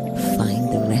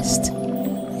 find the rest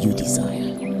you desire.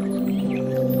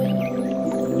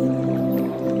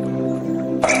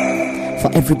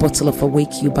 For every bottle of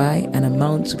Awake you buy, an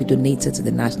amount to be donated to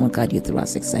the National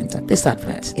Cardiothoracic Center. This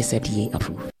advert is FDA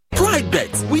approved. Pride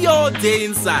Bet, we all day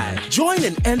inside. Join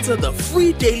and enter the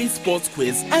free daily sports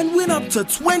quiz and win up to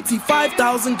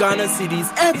 25,000 Ghana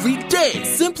cedis every day.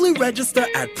 Simply register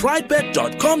at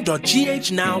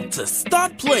pridebet.com.gh now to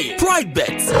start playing. Pride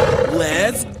Bet,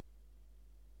 let's go.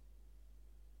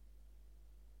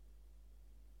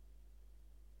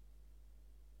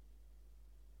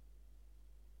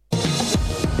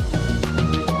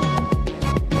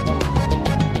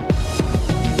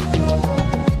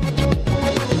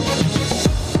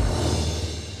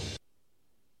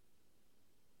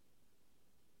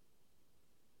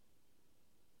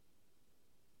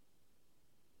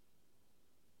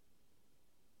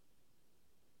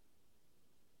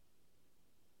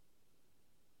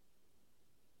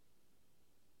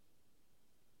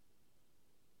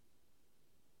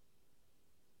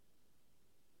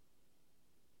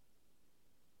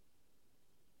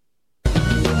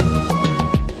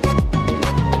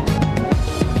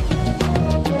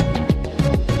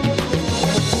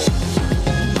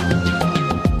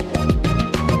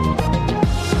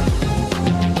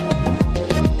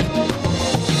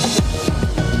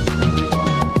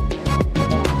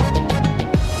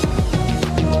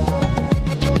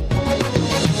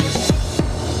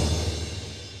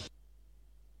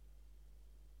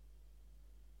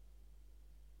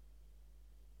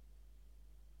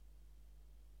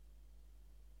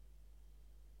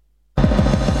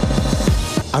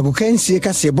 Agukansie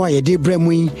kasebo ayede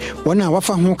bremu yi wona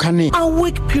wafa ho kane.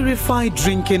 Awake Purified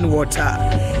Drinking Water.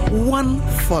 One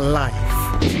for life.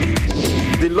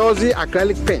 The Lozi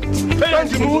acrylic paint.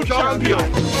 Paint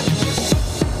champion.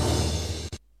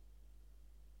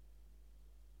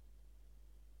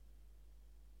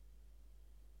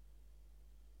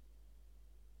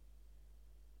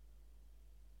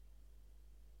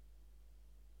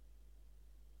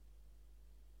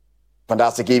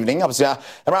 Fantastic evening. I'm saying,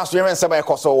 around streaming some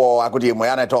Koso or Agudi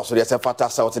Moyana also there's a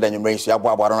fantastic out in the race.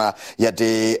 Yabuana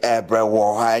Yade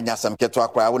Ebrewo, I Nyasam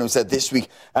Ketwakra. I wouldn't say this week,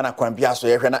 and I can be asked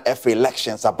to F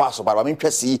elections are possible. But I mean,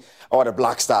 see all the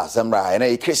Black Stars, and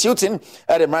Chris Hutton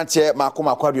at the Manche,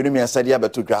 Makuma Quabu, and said,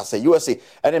 but to grass USA,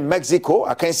 and in Mexico,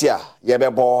 I can see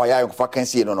Yabebo, I can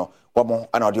see no, Wamo,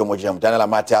 and Audio Mojam, Daniela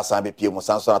Matias, and BP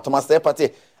Musanso, Thomas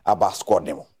Tepati, Abba squad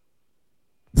name.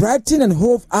 Brighton and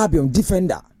Hove Albion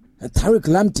defender. Tariq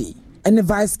Lamptey and the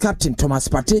vice captain Thomas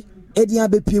Partey, Eddie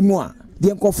Abepimua, the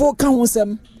Nkofo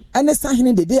Kahonsem, and the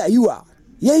Sahini de Dea Yua,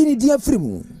 Yay dear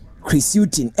Frimu, Chris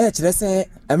Hutton, H.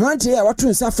 and Ranche, our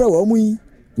twin Safra Womui,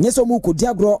 Nesomuku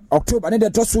Diagro, October, and the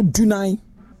Tosu Dunai,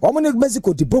 Omonic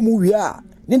Mexico, the Bomu we are,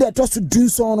 Nida Tosu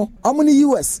Dunsono, Omoni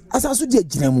US, Asasu de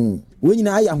Jinamu, when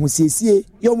I am who says,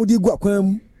 Yomudi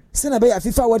Guaquem, Senabea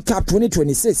FIFA World Cup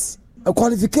 2026, a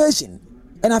qualification.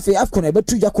 And after Afcon, I bet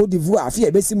to Jaco d'Ivoire,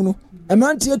 Afia Bessimuno, a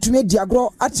man here to make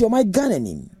Diagro at your my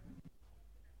gun.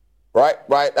 Right,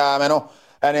 Mano.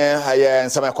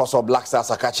 And some cost of Black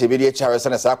Stars are catching video chariots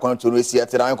and a second to receive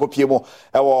it. And Copiemo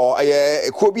or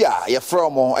a Kubia, a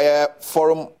forum,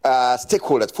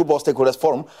 stakeholders, football stakeholders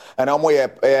forum, and I'm a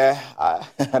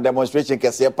demonstration.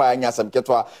 Casia some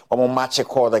Ketwa, or match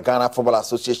call the Ghana Football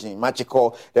Association, match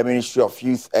call the Ministry of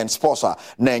Youth and Sports,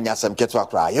 Nanya some Ketwa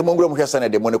cry. Yamongrum Hessan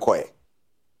and the Monaco.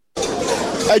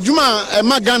 Ejuma e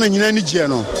magana nyina ni je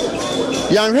no.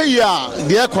 Yan hwe ya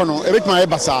de ekono e betima e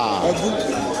basa.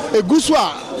 egusu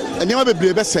a enema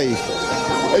bebree be sei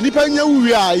enipa nya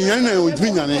wuwi a yan na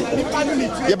odimi nyane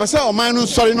ye be say oman no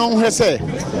sori no hwe say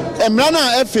emra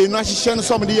na efe no ahihye no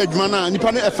som de adwuma na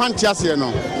nipa no efante ase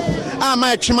no a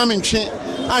ma etwema mentwe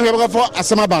ahwe bɛkɔfo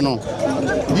asɛm aba no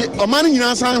oman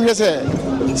nyina san hwe say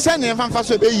sɛ ne mfa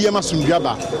so be yie ma sumdua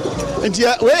ba nti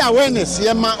we awareness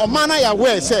ye ma oman na ya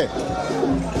we say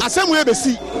asɛm we be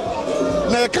si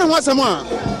na ye kan ho asɛm a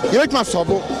ye betuma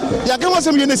sobo ya kan ho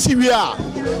asɛm ye na si wi a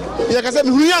ye ka sɛ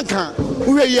me hu yanka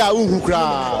wo yi a wo hu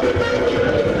kra.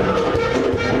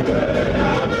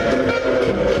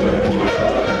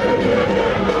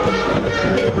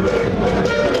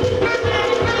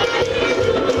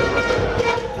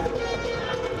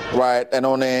 Right, and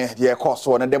on the course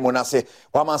one and them when I say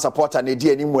one man supporter and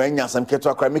the anymore and some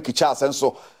keto cry Mickey Charles and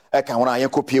so I can when I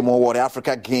copy more the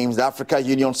Africa Games, the Africa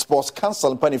Union Sports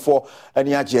Council and penny for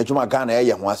any Juma Ghana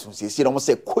area once we see almost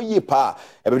say Koye pa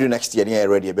every next year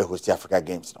ready to host the Africa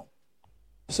Games now.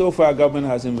 So far government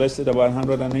has invested about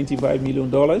 $195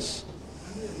 million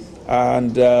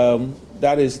and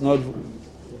that is not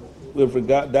with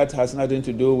regard that has nothing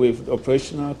to do with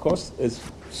operational costs. It's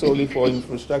solely for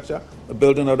infrastructure,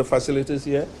 building of the facilities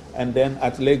here, and then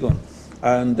at Legon.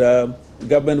 And the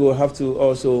government will have to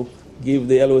also give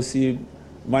the LOC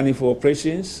money for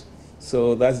operations.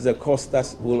 So that's the cost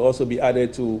that will also be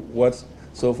added to what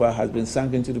so far has been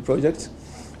sunk into the project.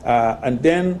 And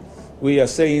then we are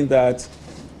saying that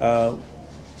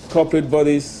corporate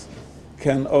bodies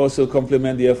can also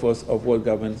complement the efforts of what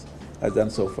government has done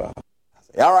so far.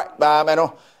 All right,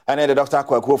 Mano, and then the Dr.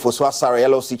 Kwaku for Swasari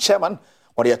LOC chairman.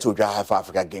 What are you to drive for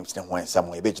Africa Games then when some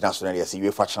way big national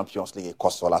UEFA Champions League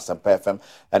cost all some FM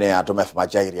and then I don't have my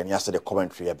jairi and yesterday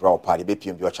commentary a brow party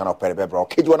BPM your channel per bro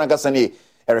Kidwana Gasani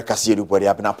Erica Sidu body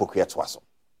up in Apokia Twaso.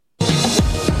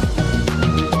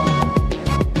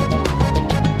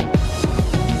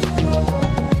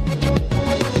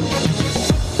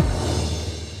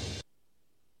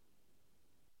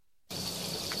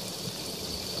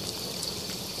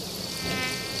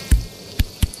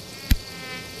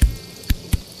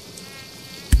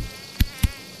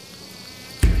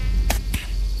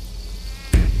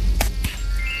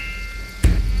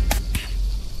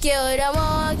 Kill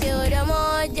them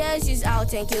all, just use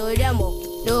out and kill them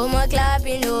all. No more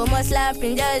clapping, no more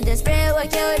slapping, just the spray will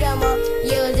kill them all.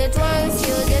 Use it once,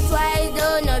 use it twice,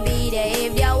 do not be there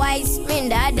if you're wise, spin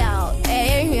that down.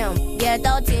 Hey, get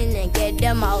out in and get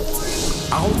them out.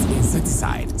 Out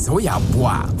insecticide, so we are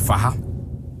bois, faha.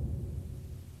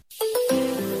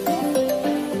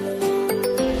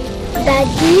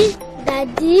 Daddy,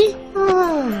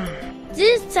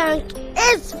 this tank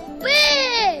is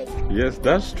big. Yes,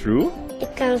 that's true.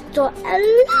 It can store a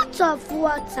lot of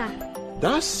water.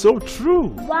 That's so true.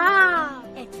 Wow!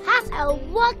 It has a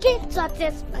working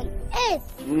tortoise on it.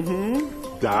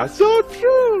 That's so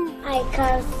true. I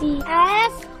can see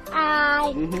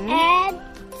F-I-N-T-E-X.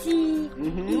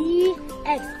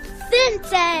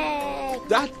 Syntax.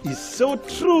 That is so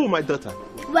true, my daughter.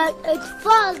 When it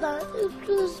falls down, it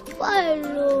will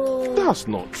spoil. That's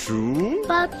not true.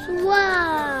 But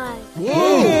why?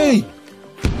 Hey!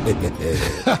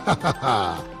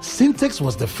 Syntex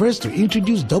was the first to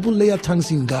introduce double-layer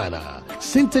tanks in Ghana.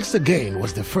 Syntex again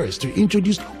was the first to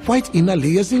introduce white inner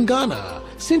layers in Ghana.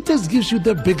 Syntex gives you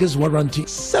the biggest warranty,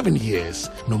 7 years.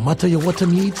 No matter your water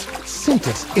needs,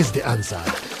 Syntex is the answer.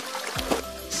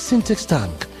 Syntex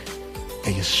tank.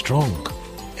 Are you strong?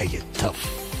 Are you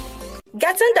tough?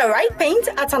 Getting the right paint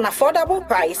at an affordable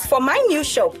price for my new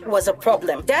shop was a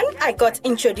problem. Then I got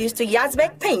introduced to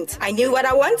Yazbek Paint. I knew what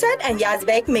I wanted and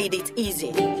Yazbek made it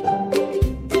easy.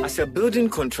 As a building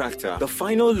contractor, the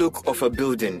final look of a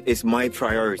building is my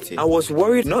priority. I was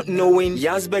worried not knowing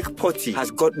Yazbek Putty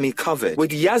has got me covered. With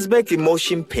Yazbek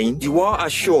Emulsion Paint, you are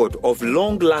assured of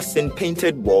long-lasting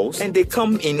painted walls and they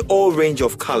come in all range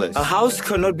of colors. A house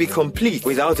cannot be complete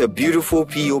without a beautiful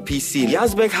POP ceiling.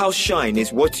 Yazbek House Shine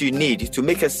is what you need to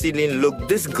make a ceiling look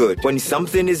this good. When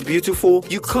something is beautiful,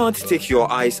 you can't take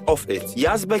your eyes off it.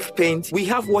 Yazbek Paint, we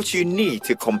have what you need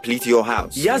to complete your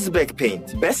house. Yazbek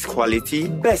Paint, best quality,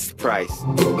 best price.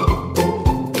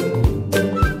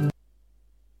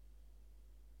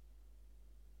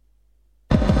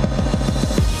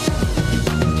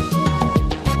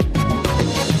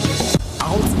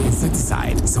 Out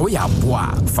insecticide, so we are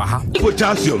bois, faha.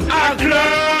 Potassium.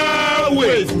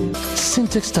 With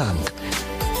Syntex tank.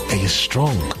 Are you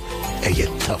strong? Are you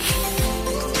tough?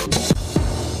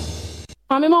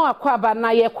 Mamima wakwaba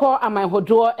na yeko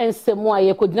amanhodo ensemu a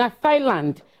yekodina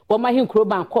Thailand. Wama hinkro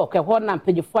banko ke ho na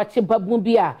mpejifo ache babu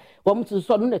bia wamtu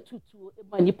so no na tutu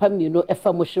ema nipa mienu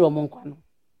efa mo hire mo nkwa no.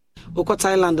 Oko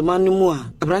Thailand man no mu a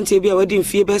abrante bia wadi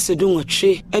mfie be sedu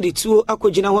nwotwe edi tuo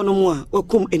akogina hono mu a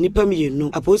wakum enipa mienu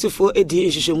aposifo edi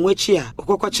nhihwemu achi a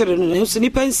okokwakyere no nso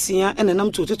nipa nsia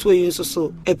enenam tototo yi nso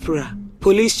so epra.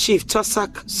 Police Chief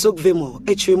Tosak Sogvemo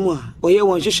echwemu a oye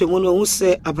won nhihwemu no hu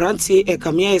se abrante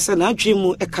ekamia yesa na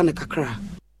adwemu eka ne kakra.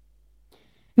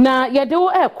 Na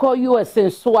yedewo ekọ US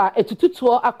nso a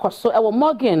etututuo akoso ewo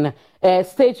Morgan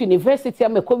State University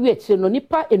amekowi echi no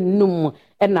nipa enum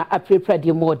na aprepra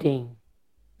di modern.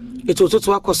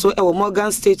 Etututuo akoso ewo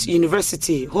Morgan State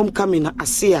University homecoming na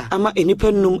asia ama enipa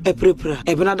enum aprepra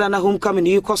ebenada na homecoming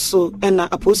yikoso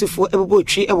na aposifo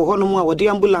ebobotwi ewo hono mu a wode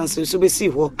ambulance nso besi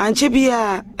ho anche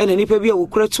bia na nipa bia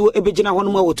wokuratuo ebegina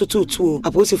hono mu a wotototuo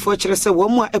aposifo kire se wo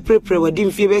mu a aprepra wadi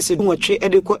mfie besi nwotwe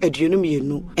edekọ aduonu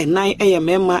mienu enan eye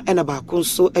mema na baako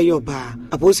nso eyoba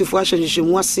aposifo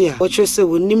ahyenhwemu ase a wokire se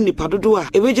wonim nipa dodo a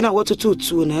ebegina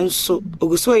wotototuo na nso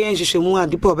oguso ye nhyenhwemu a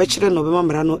dipo obekire no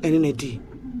bemamra no ene nadi.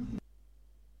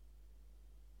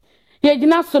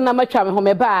 Yegina so na matwa me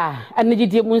home ba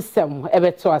anigidie mu nsem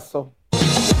ebeto aso.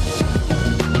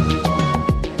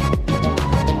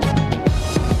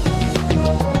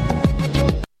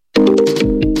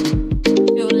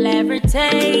 You'll ever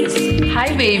taste.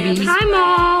 Hi baby. Hi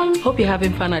mom. Hope you're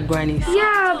having fun at Granny's.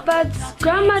 Yeah, but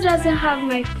grandma doesn't have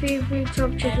my favorite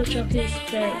top chocolate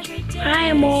spread.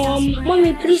 Hi mom.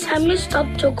 Mommy, please, I missed top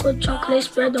chocolate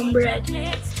spread on bread.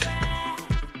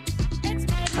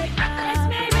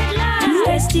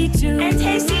 Tasty too, and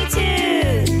tasty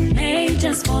too, made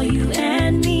just for you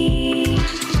and me.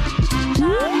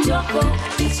 Choco,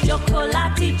 it's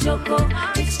chocolate choco,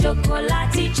 it's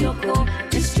chocolate choco,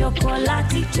 it's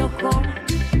chocolate choco.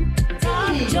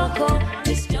 Choco,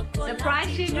 it's chocolate.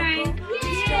 Surprise you drink.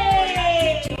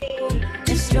 Yay!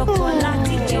 It's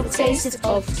chocolate choco. Taste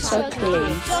of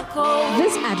chocolate.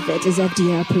 This advert is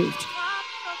FDA approved.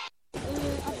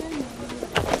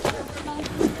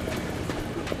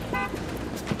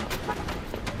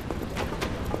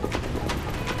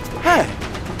 Hey,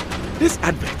 this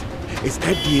advert is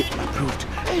FDA approved.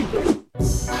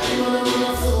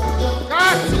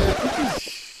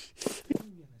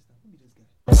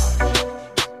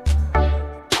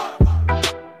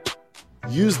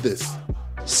 Use this.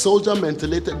 Soldier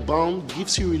Mentholated Balm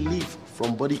gives you relief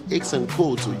from body aches and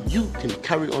colds so you can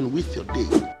carry on with your day.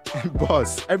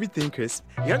 Boss, everything crisp.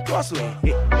 You're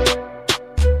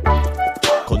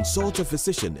Consult a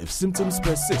physician if symptoms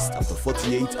persist after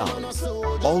 48 hours.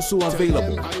 Also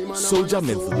available, Soldier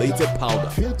Mentholated Powder.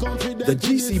 The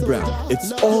GC brand,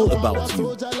 it's all about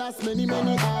you.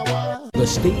 The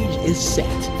stage is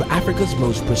set for Africa's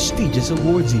most prestigious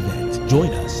awards event.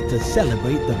 Join us to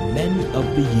celebrate the Men of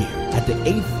the Year at the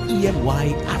 8th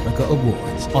EMY Africa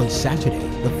Awards on Saturday,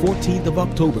 the 14th of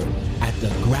October at the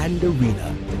Grand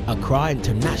Arena, Accra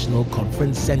International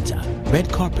Conference Center. Red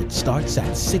carpet starts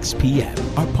at 6 p.m.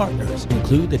 Our partners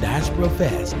include the Diaspora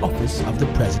Affairs Office of the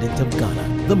President of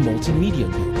Ghana, the Multimedia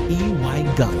Group, EY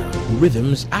Ghana,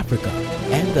 Rhythms Africa,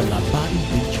 and the Labadi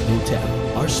Beach Hotel.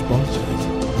 Our sponsors,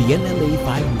 the NLA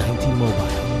 590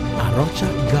 Mobile, Arocha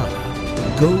Ghana,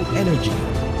 Go Energy,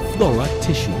 Flora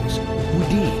Tissues,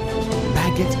 Udine,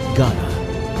 Baguette Ghana,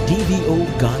 DVO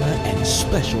Ghana, and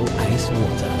Special Ice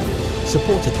Water.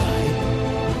 Supported by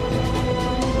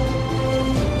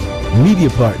Media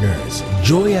Partners,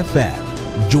 Joy FM,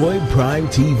 Joy Prime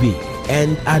TV,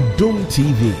 and Adum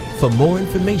TV. For more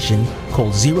information, call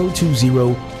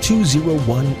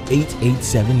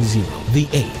 020-201-8870. The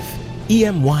 8th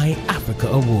EMY Africa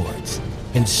Awards,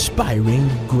 inspiring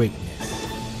greatness.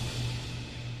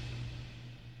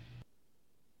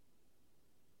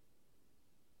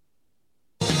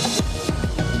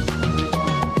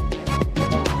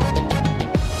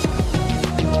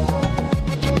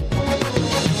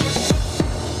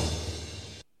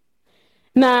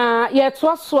 Na ye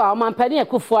twaso a mampani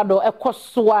akufuado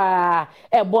ekoso a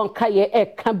ebonka ye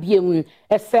eka biem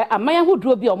ese amaya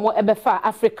hoduo bi omo ebefa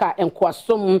Africa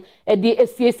enkoasom edi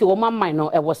esiesi wo mamman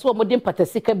no ewo so omo de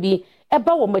patasika bi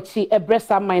eba wo machi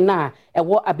ebresa man na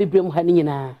ewo abebrem ha ni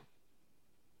nyina.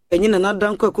 Enyina na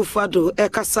danko akufuado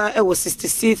ekasa ewo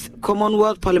 66th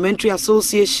Commonwealth Parliamentary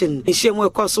Association nhyiemu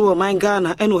ekoso wo man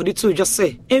Ghana ene odi tu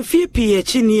dwose emfie pii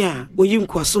achi ni a woyi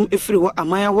nkoasom efiri wo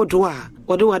amaya hodo a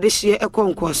wode wade hye ekọ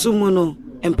nkoasom mu no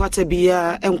empata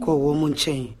bia enko wo mu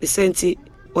nchen esenti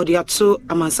odi ato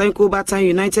amansan ko batan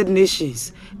United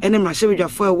Nations ene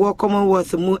mrahwedwafo ewo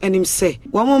Commonwealth mu enim se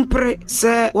wo mpre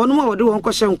se wonu ma wode won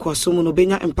kohye nkoasom mu no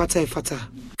benya empata efata.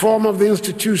 Form of the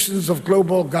institutions of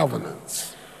global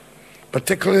governance,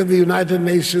 particularly the United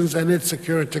Nations and its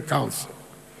Security Council,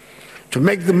 to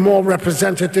make them more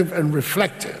representative and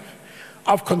reflective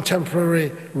of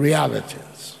contemporary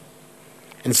realities.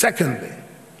 And secondly,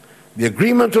 the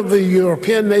agreement of the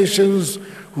European nations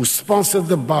who sponsored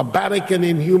the barbaric and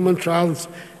inhuman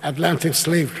transatlantic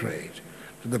slave trade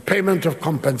to the payment of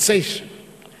compensation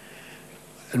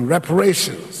and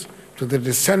reparations to the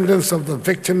descendants of the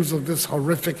victims of this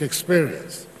horrific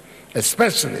experience,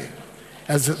 especially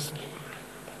as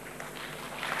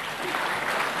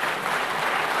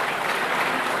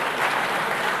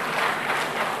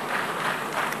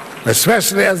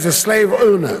the slave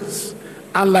owners,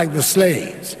 unlike the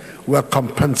slaves, were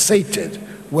compensated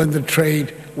when the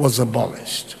trade was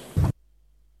abolished.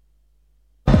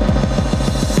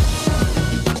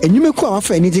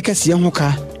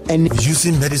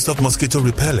 Using Medistop mosquito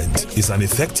repellent is an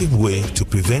effective way to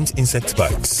prevent insect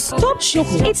bites. Top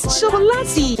Choco, it's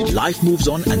chocolatey. Life moves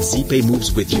on and ZPay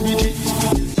moves with you.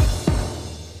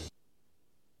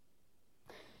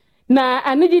 Na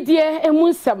anidie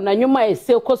emunsam na nyoma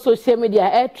ese ko social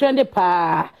media trend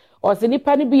pa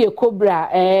osinipa ne bi ekobra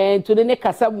to ne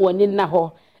kasa muoni na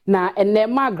ho na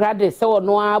enema grade se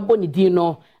wono aboni din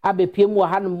no abepie mu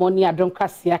ha no moni adom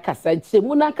kase akasa nche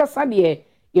mu na kasa de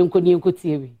yenkoni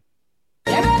yenkotiewi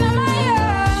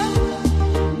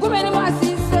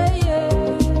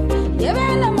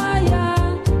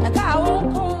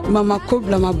Mama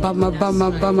Kobla ma ba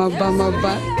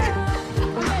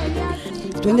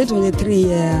 2023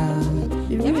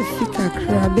 you really fit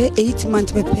Accra 8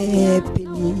 months pepe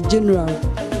general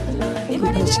the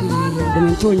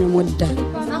mentor modda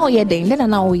now ye den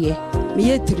na ye me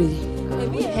ye 3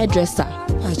 hairdresser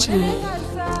actually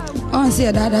on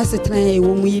say that has a train e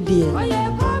wo mu yidie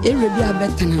e rebi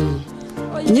abetana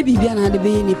nye bibia na de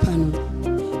be nipa no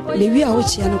le wi a wo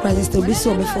chia no Christ obi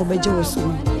so be for beje wo so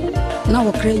na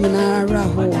wo kra nyina ra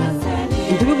ho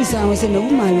ndu bi sa wo se na wo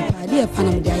ma wi pa de pa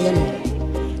na me da ye no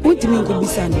Utimi nko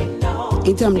bisa no.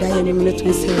 Intam da ye me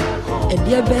to say e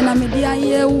dia be na me dia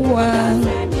ye wa.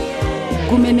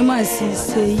 Kumeni ma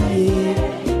sise ye.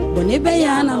 Bone be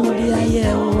ya na me dia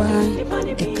ye wa.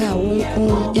 E ka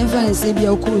wonko ye fa nse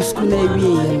bia ko school na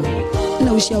ewie ye no.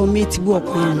 Na wo hia o mate bu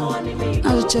okwan no.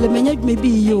 Na chele menya dwuma bi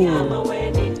ye o.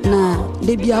 Na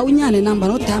de bia wo nya ne number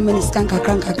no ta me scan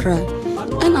kakra.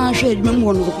 Ana ahwe dwuma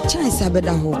mo no ko chance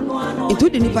abeda ho. Etu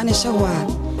de nipa ne hye ho a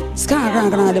Scan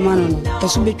gran de mano no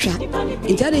esu betwa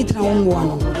intade itra wo mo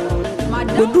no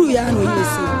odu ya no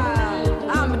yesi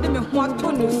am de me ho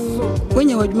ato no so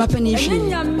wonya wadwuma pa ne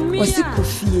hwe wasi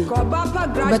kofie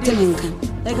betenenka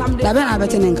da be na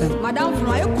betenenka madam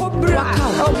fro aye kobra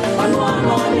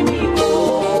ono ni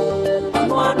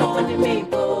mi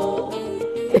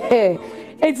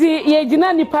Eti ye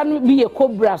jina nipa no bi ye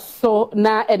kobra so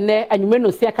na ene anwume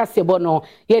no si akasebo no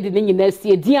ye de ne nyina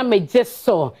si edia meje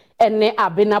so ene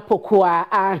abena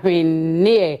pokua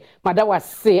ahwenne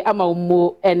madawase ama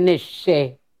umo ene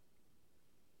hye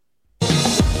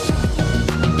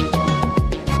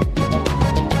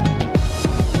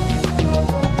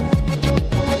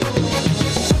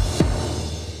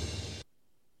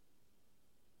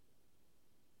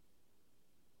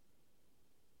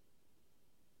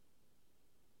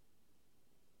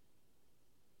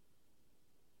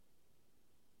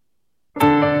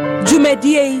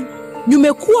Jumedie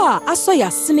Numekua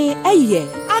asoya sine eye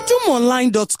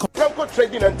adumonline.com Temco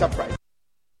Trading Enterprise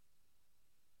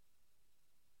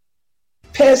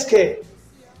Peske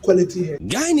quality hair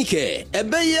Gynike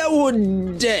ebeye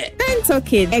wode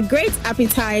Pentokin, a great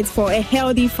appetite for a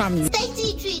healthy family.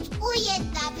 Tasty treat.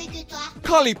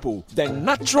 Calipo, the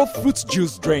natural fruit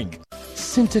juice drink.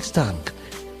 Syntex tank.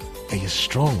 Are you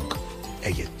strong?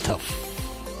 Are you tough?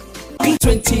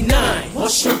 B29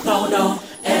 washing powder.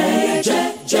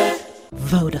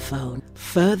 Vodafone,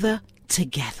 further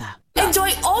together.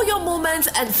 Enjoy all your moments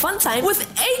and fun time with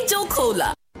Angel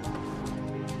Cola.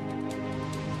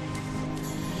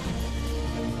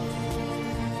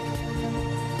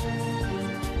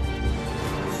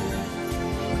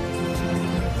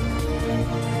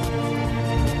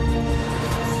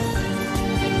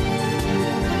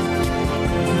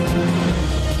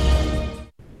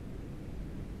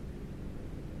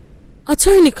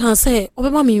 Attorney can say,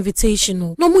 "Obama me invitation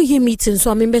no. No more here meeting,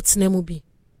 so I'm in bed to be."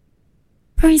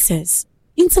 Princess,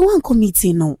 into one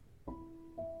committee no.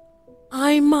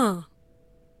 Ma.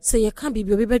 Say you can't be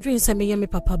baby bedroom say me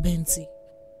Papa Benty.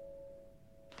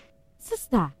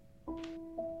 Sister,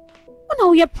 when are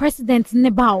we president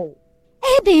nebao?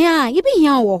 They are, you be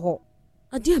here wo.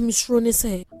 Adia Miss Rone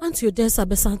say, "Auntie your dance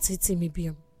abesanti me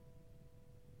biam."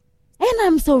 And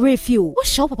I'm so refuel. What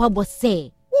shall Papa boss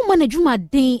say? Woman a juma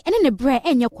day and in a bread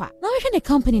and your qua. Now I can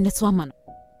accompany the woman.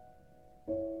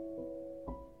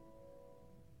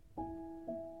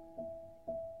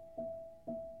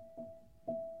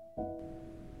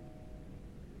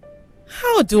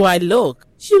 How do I look?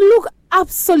 You look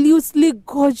absolutely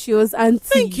gorgeous, Auntie.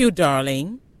 Thank you,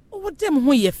 darling. What them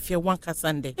who ye fear one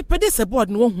Sunday? A pedessa board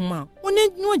no huma. One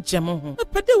no jamo. A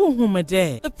pedewo huma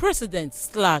there. The president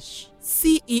 /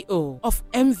 CEO of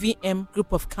MVM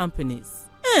Group of Companies.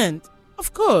 And,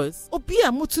 of course, Obia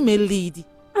Mutume lead.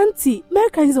 Auntie,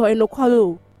 America is or no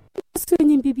qualo. So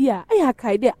in Bibia, I had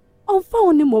kaide on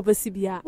found him over Sibia.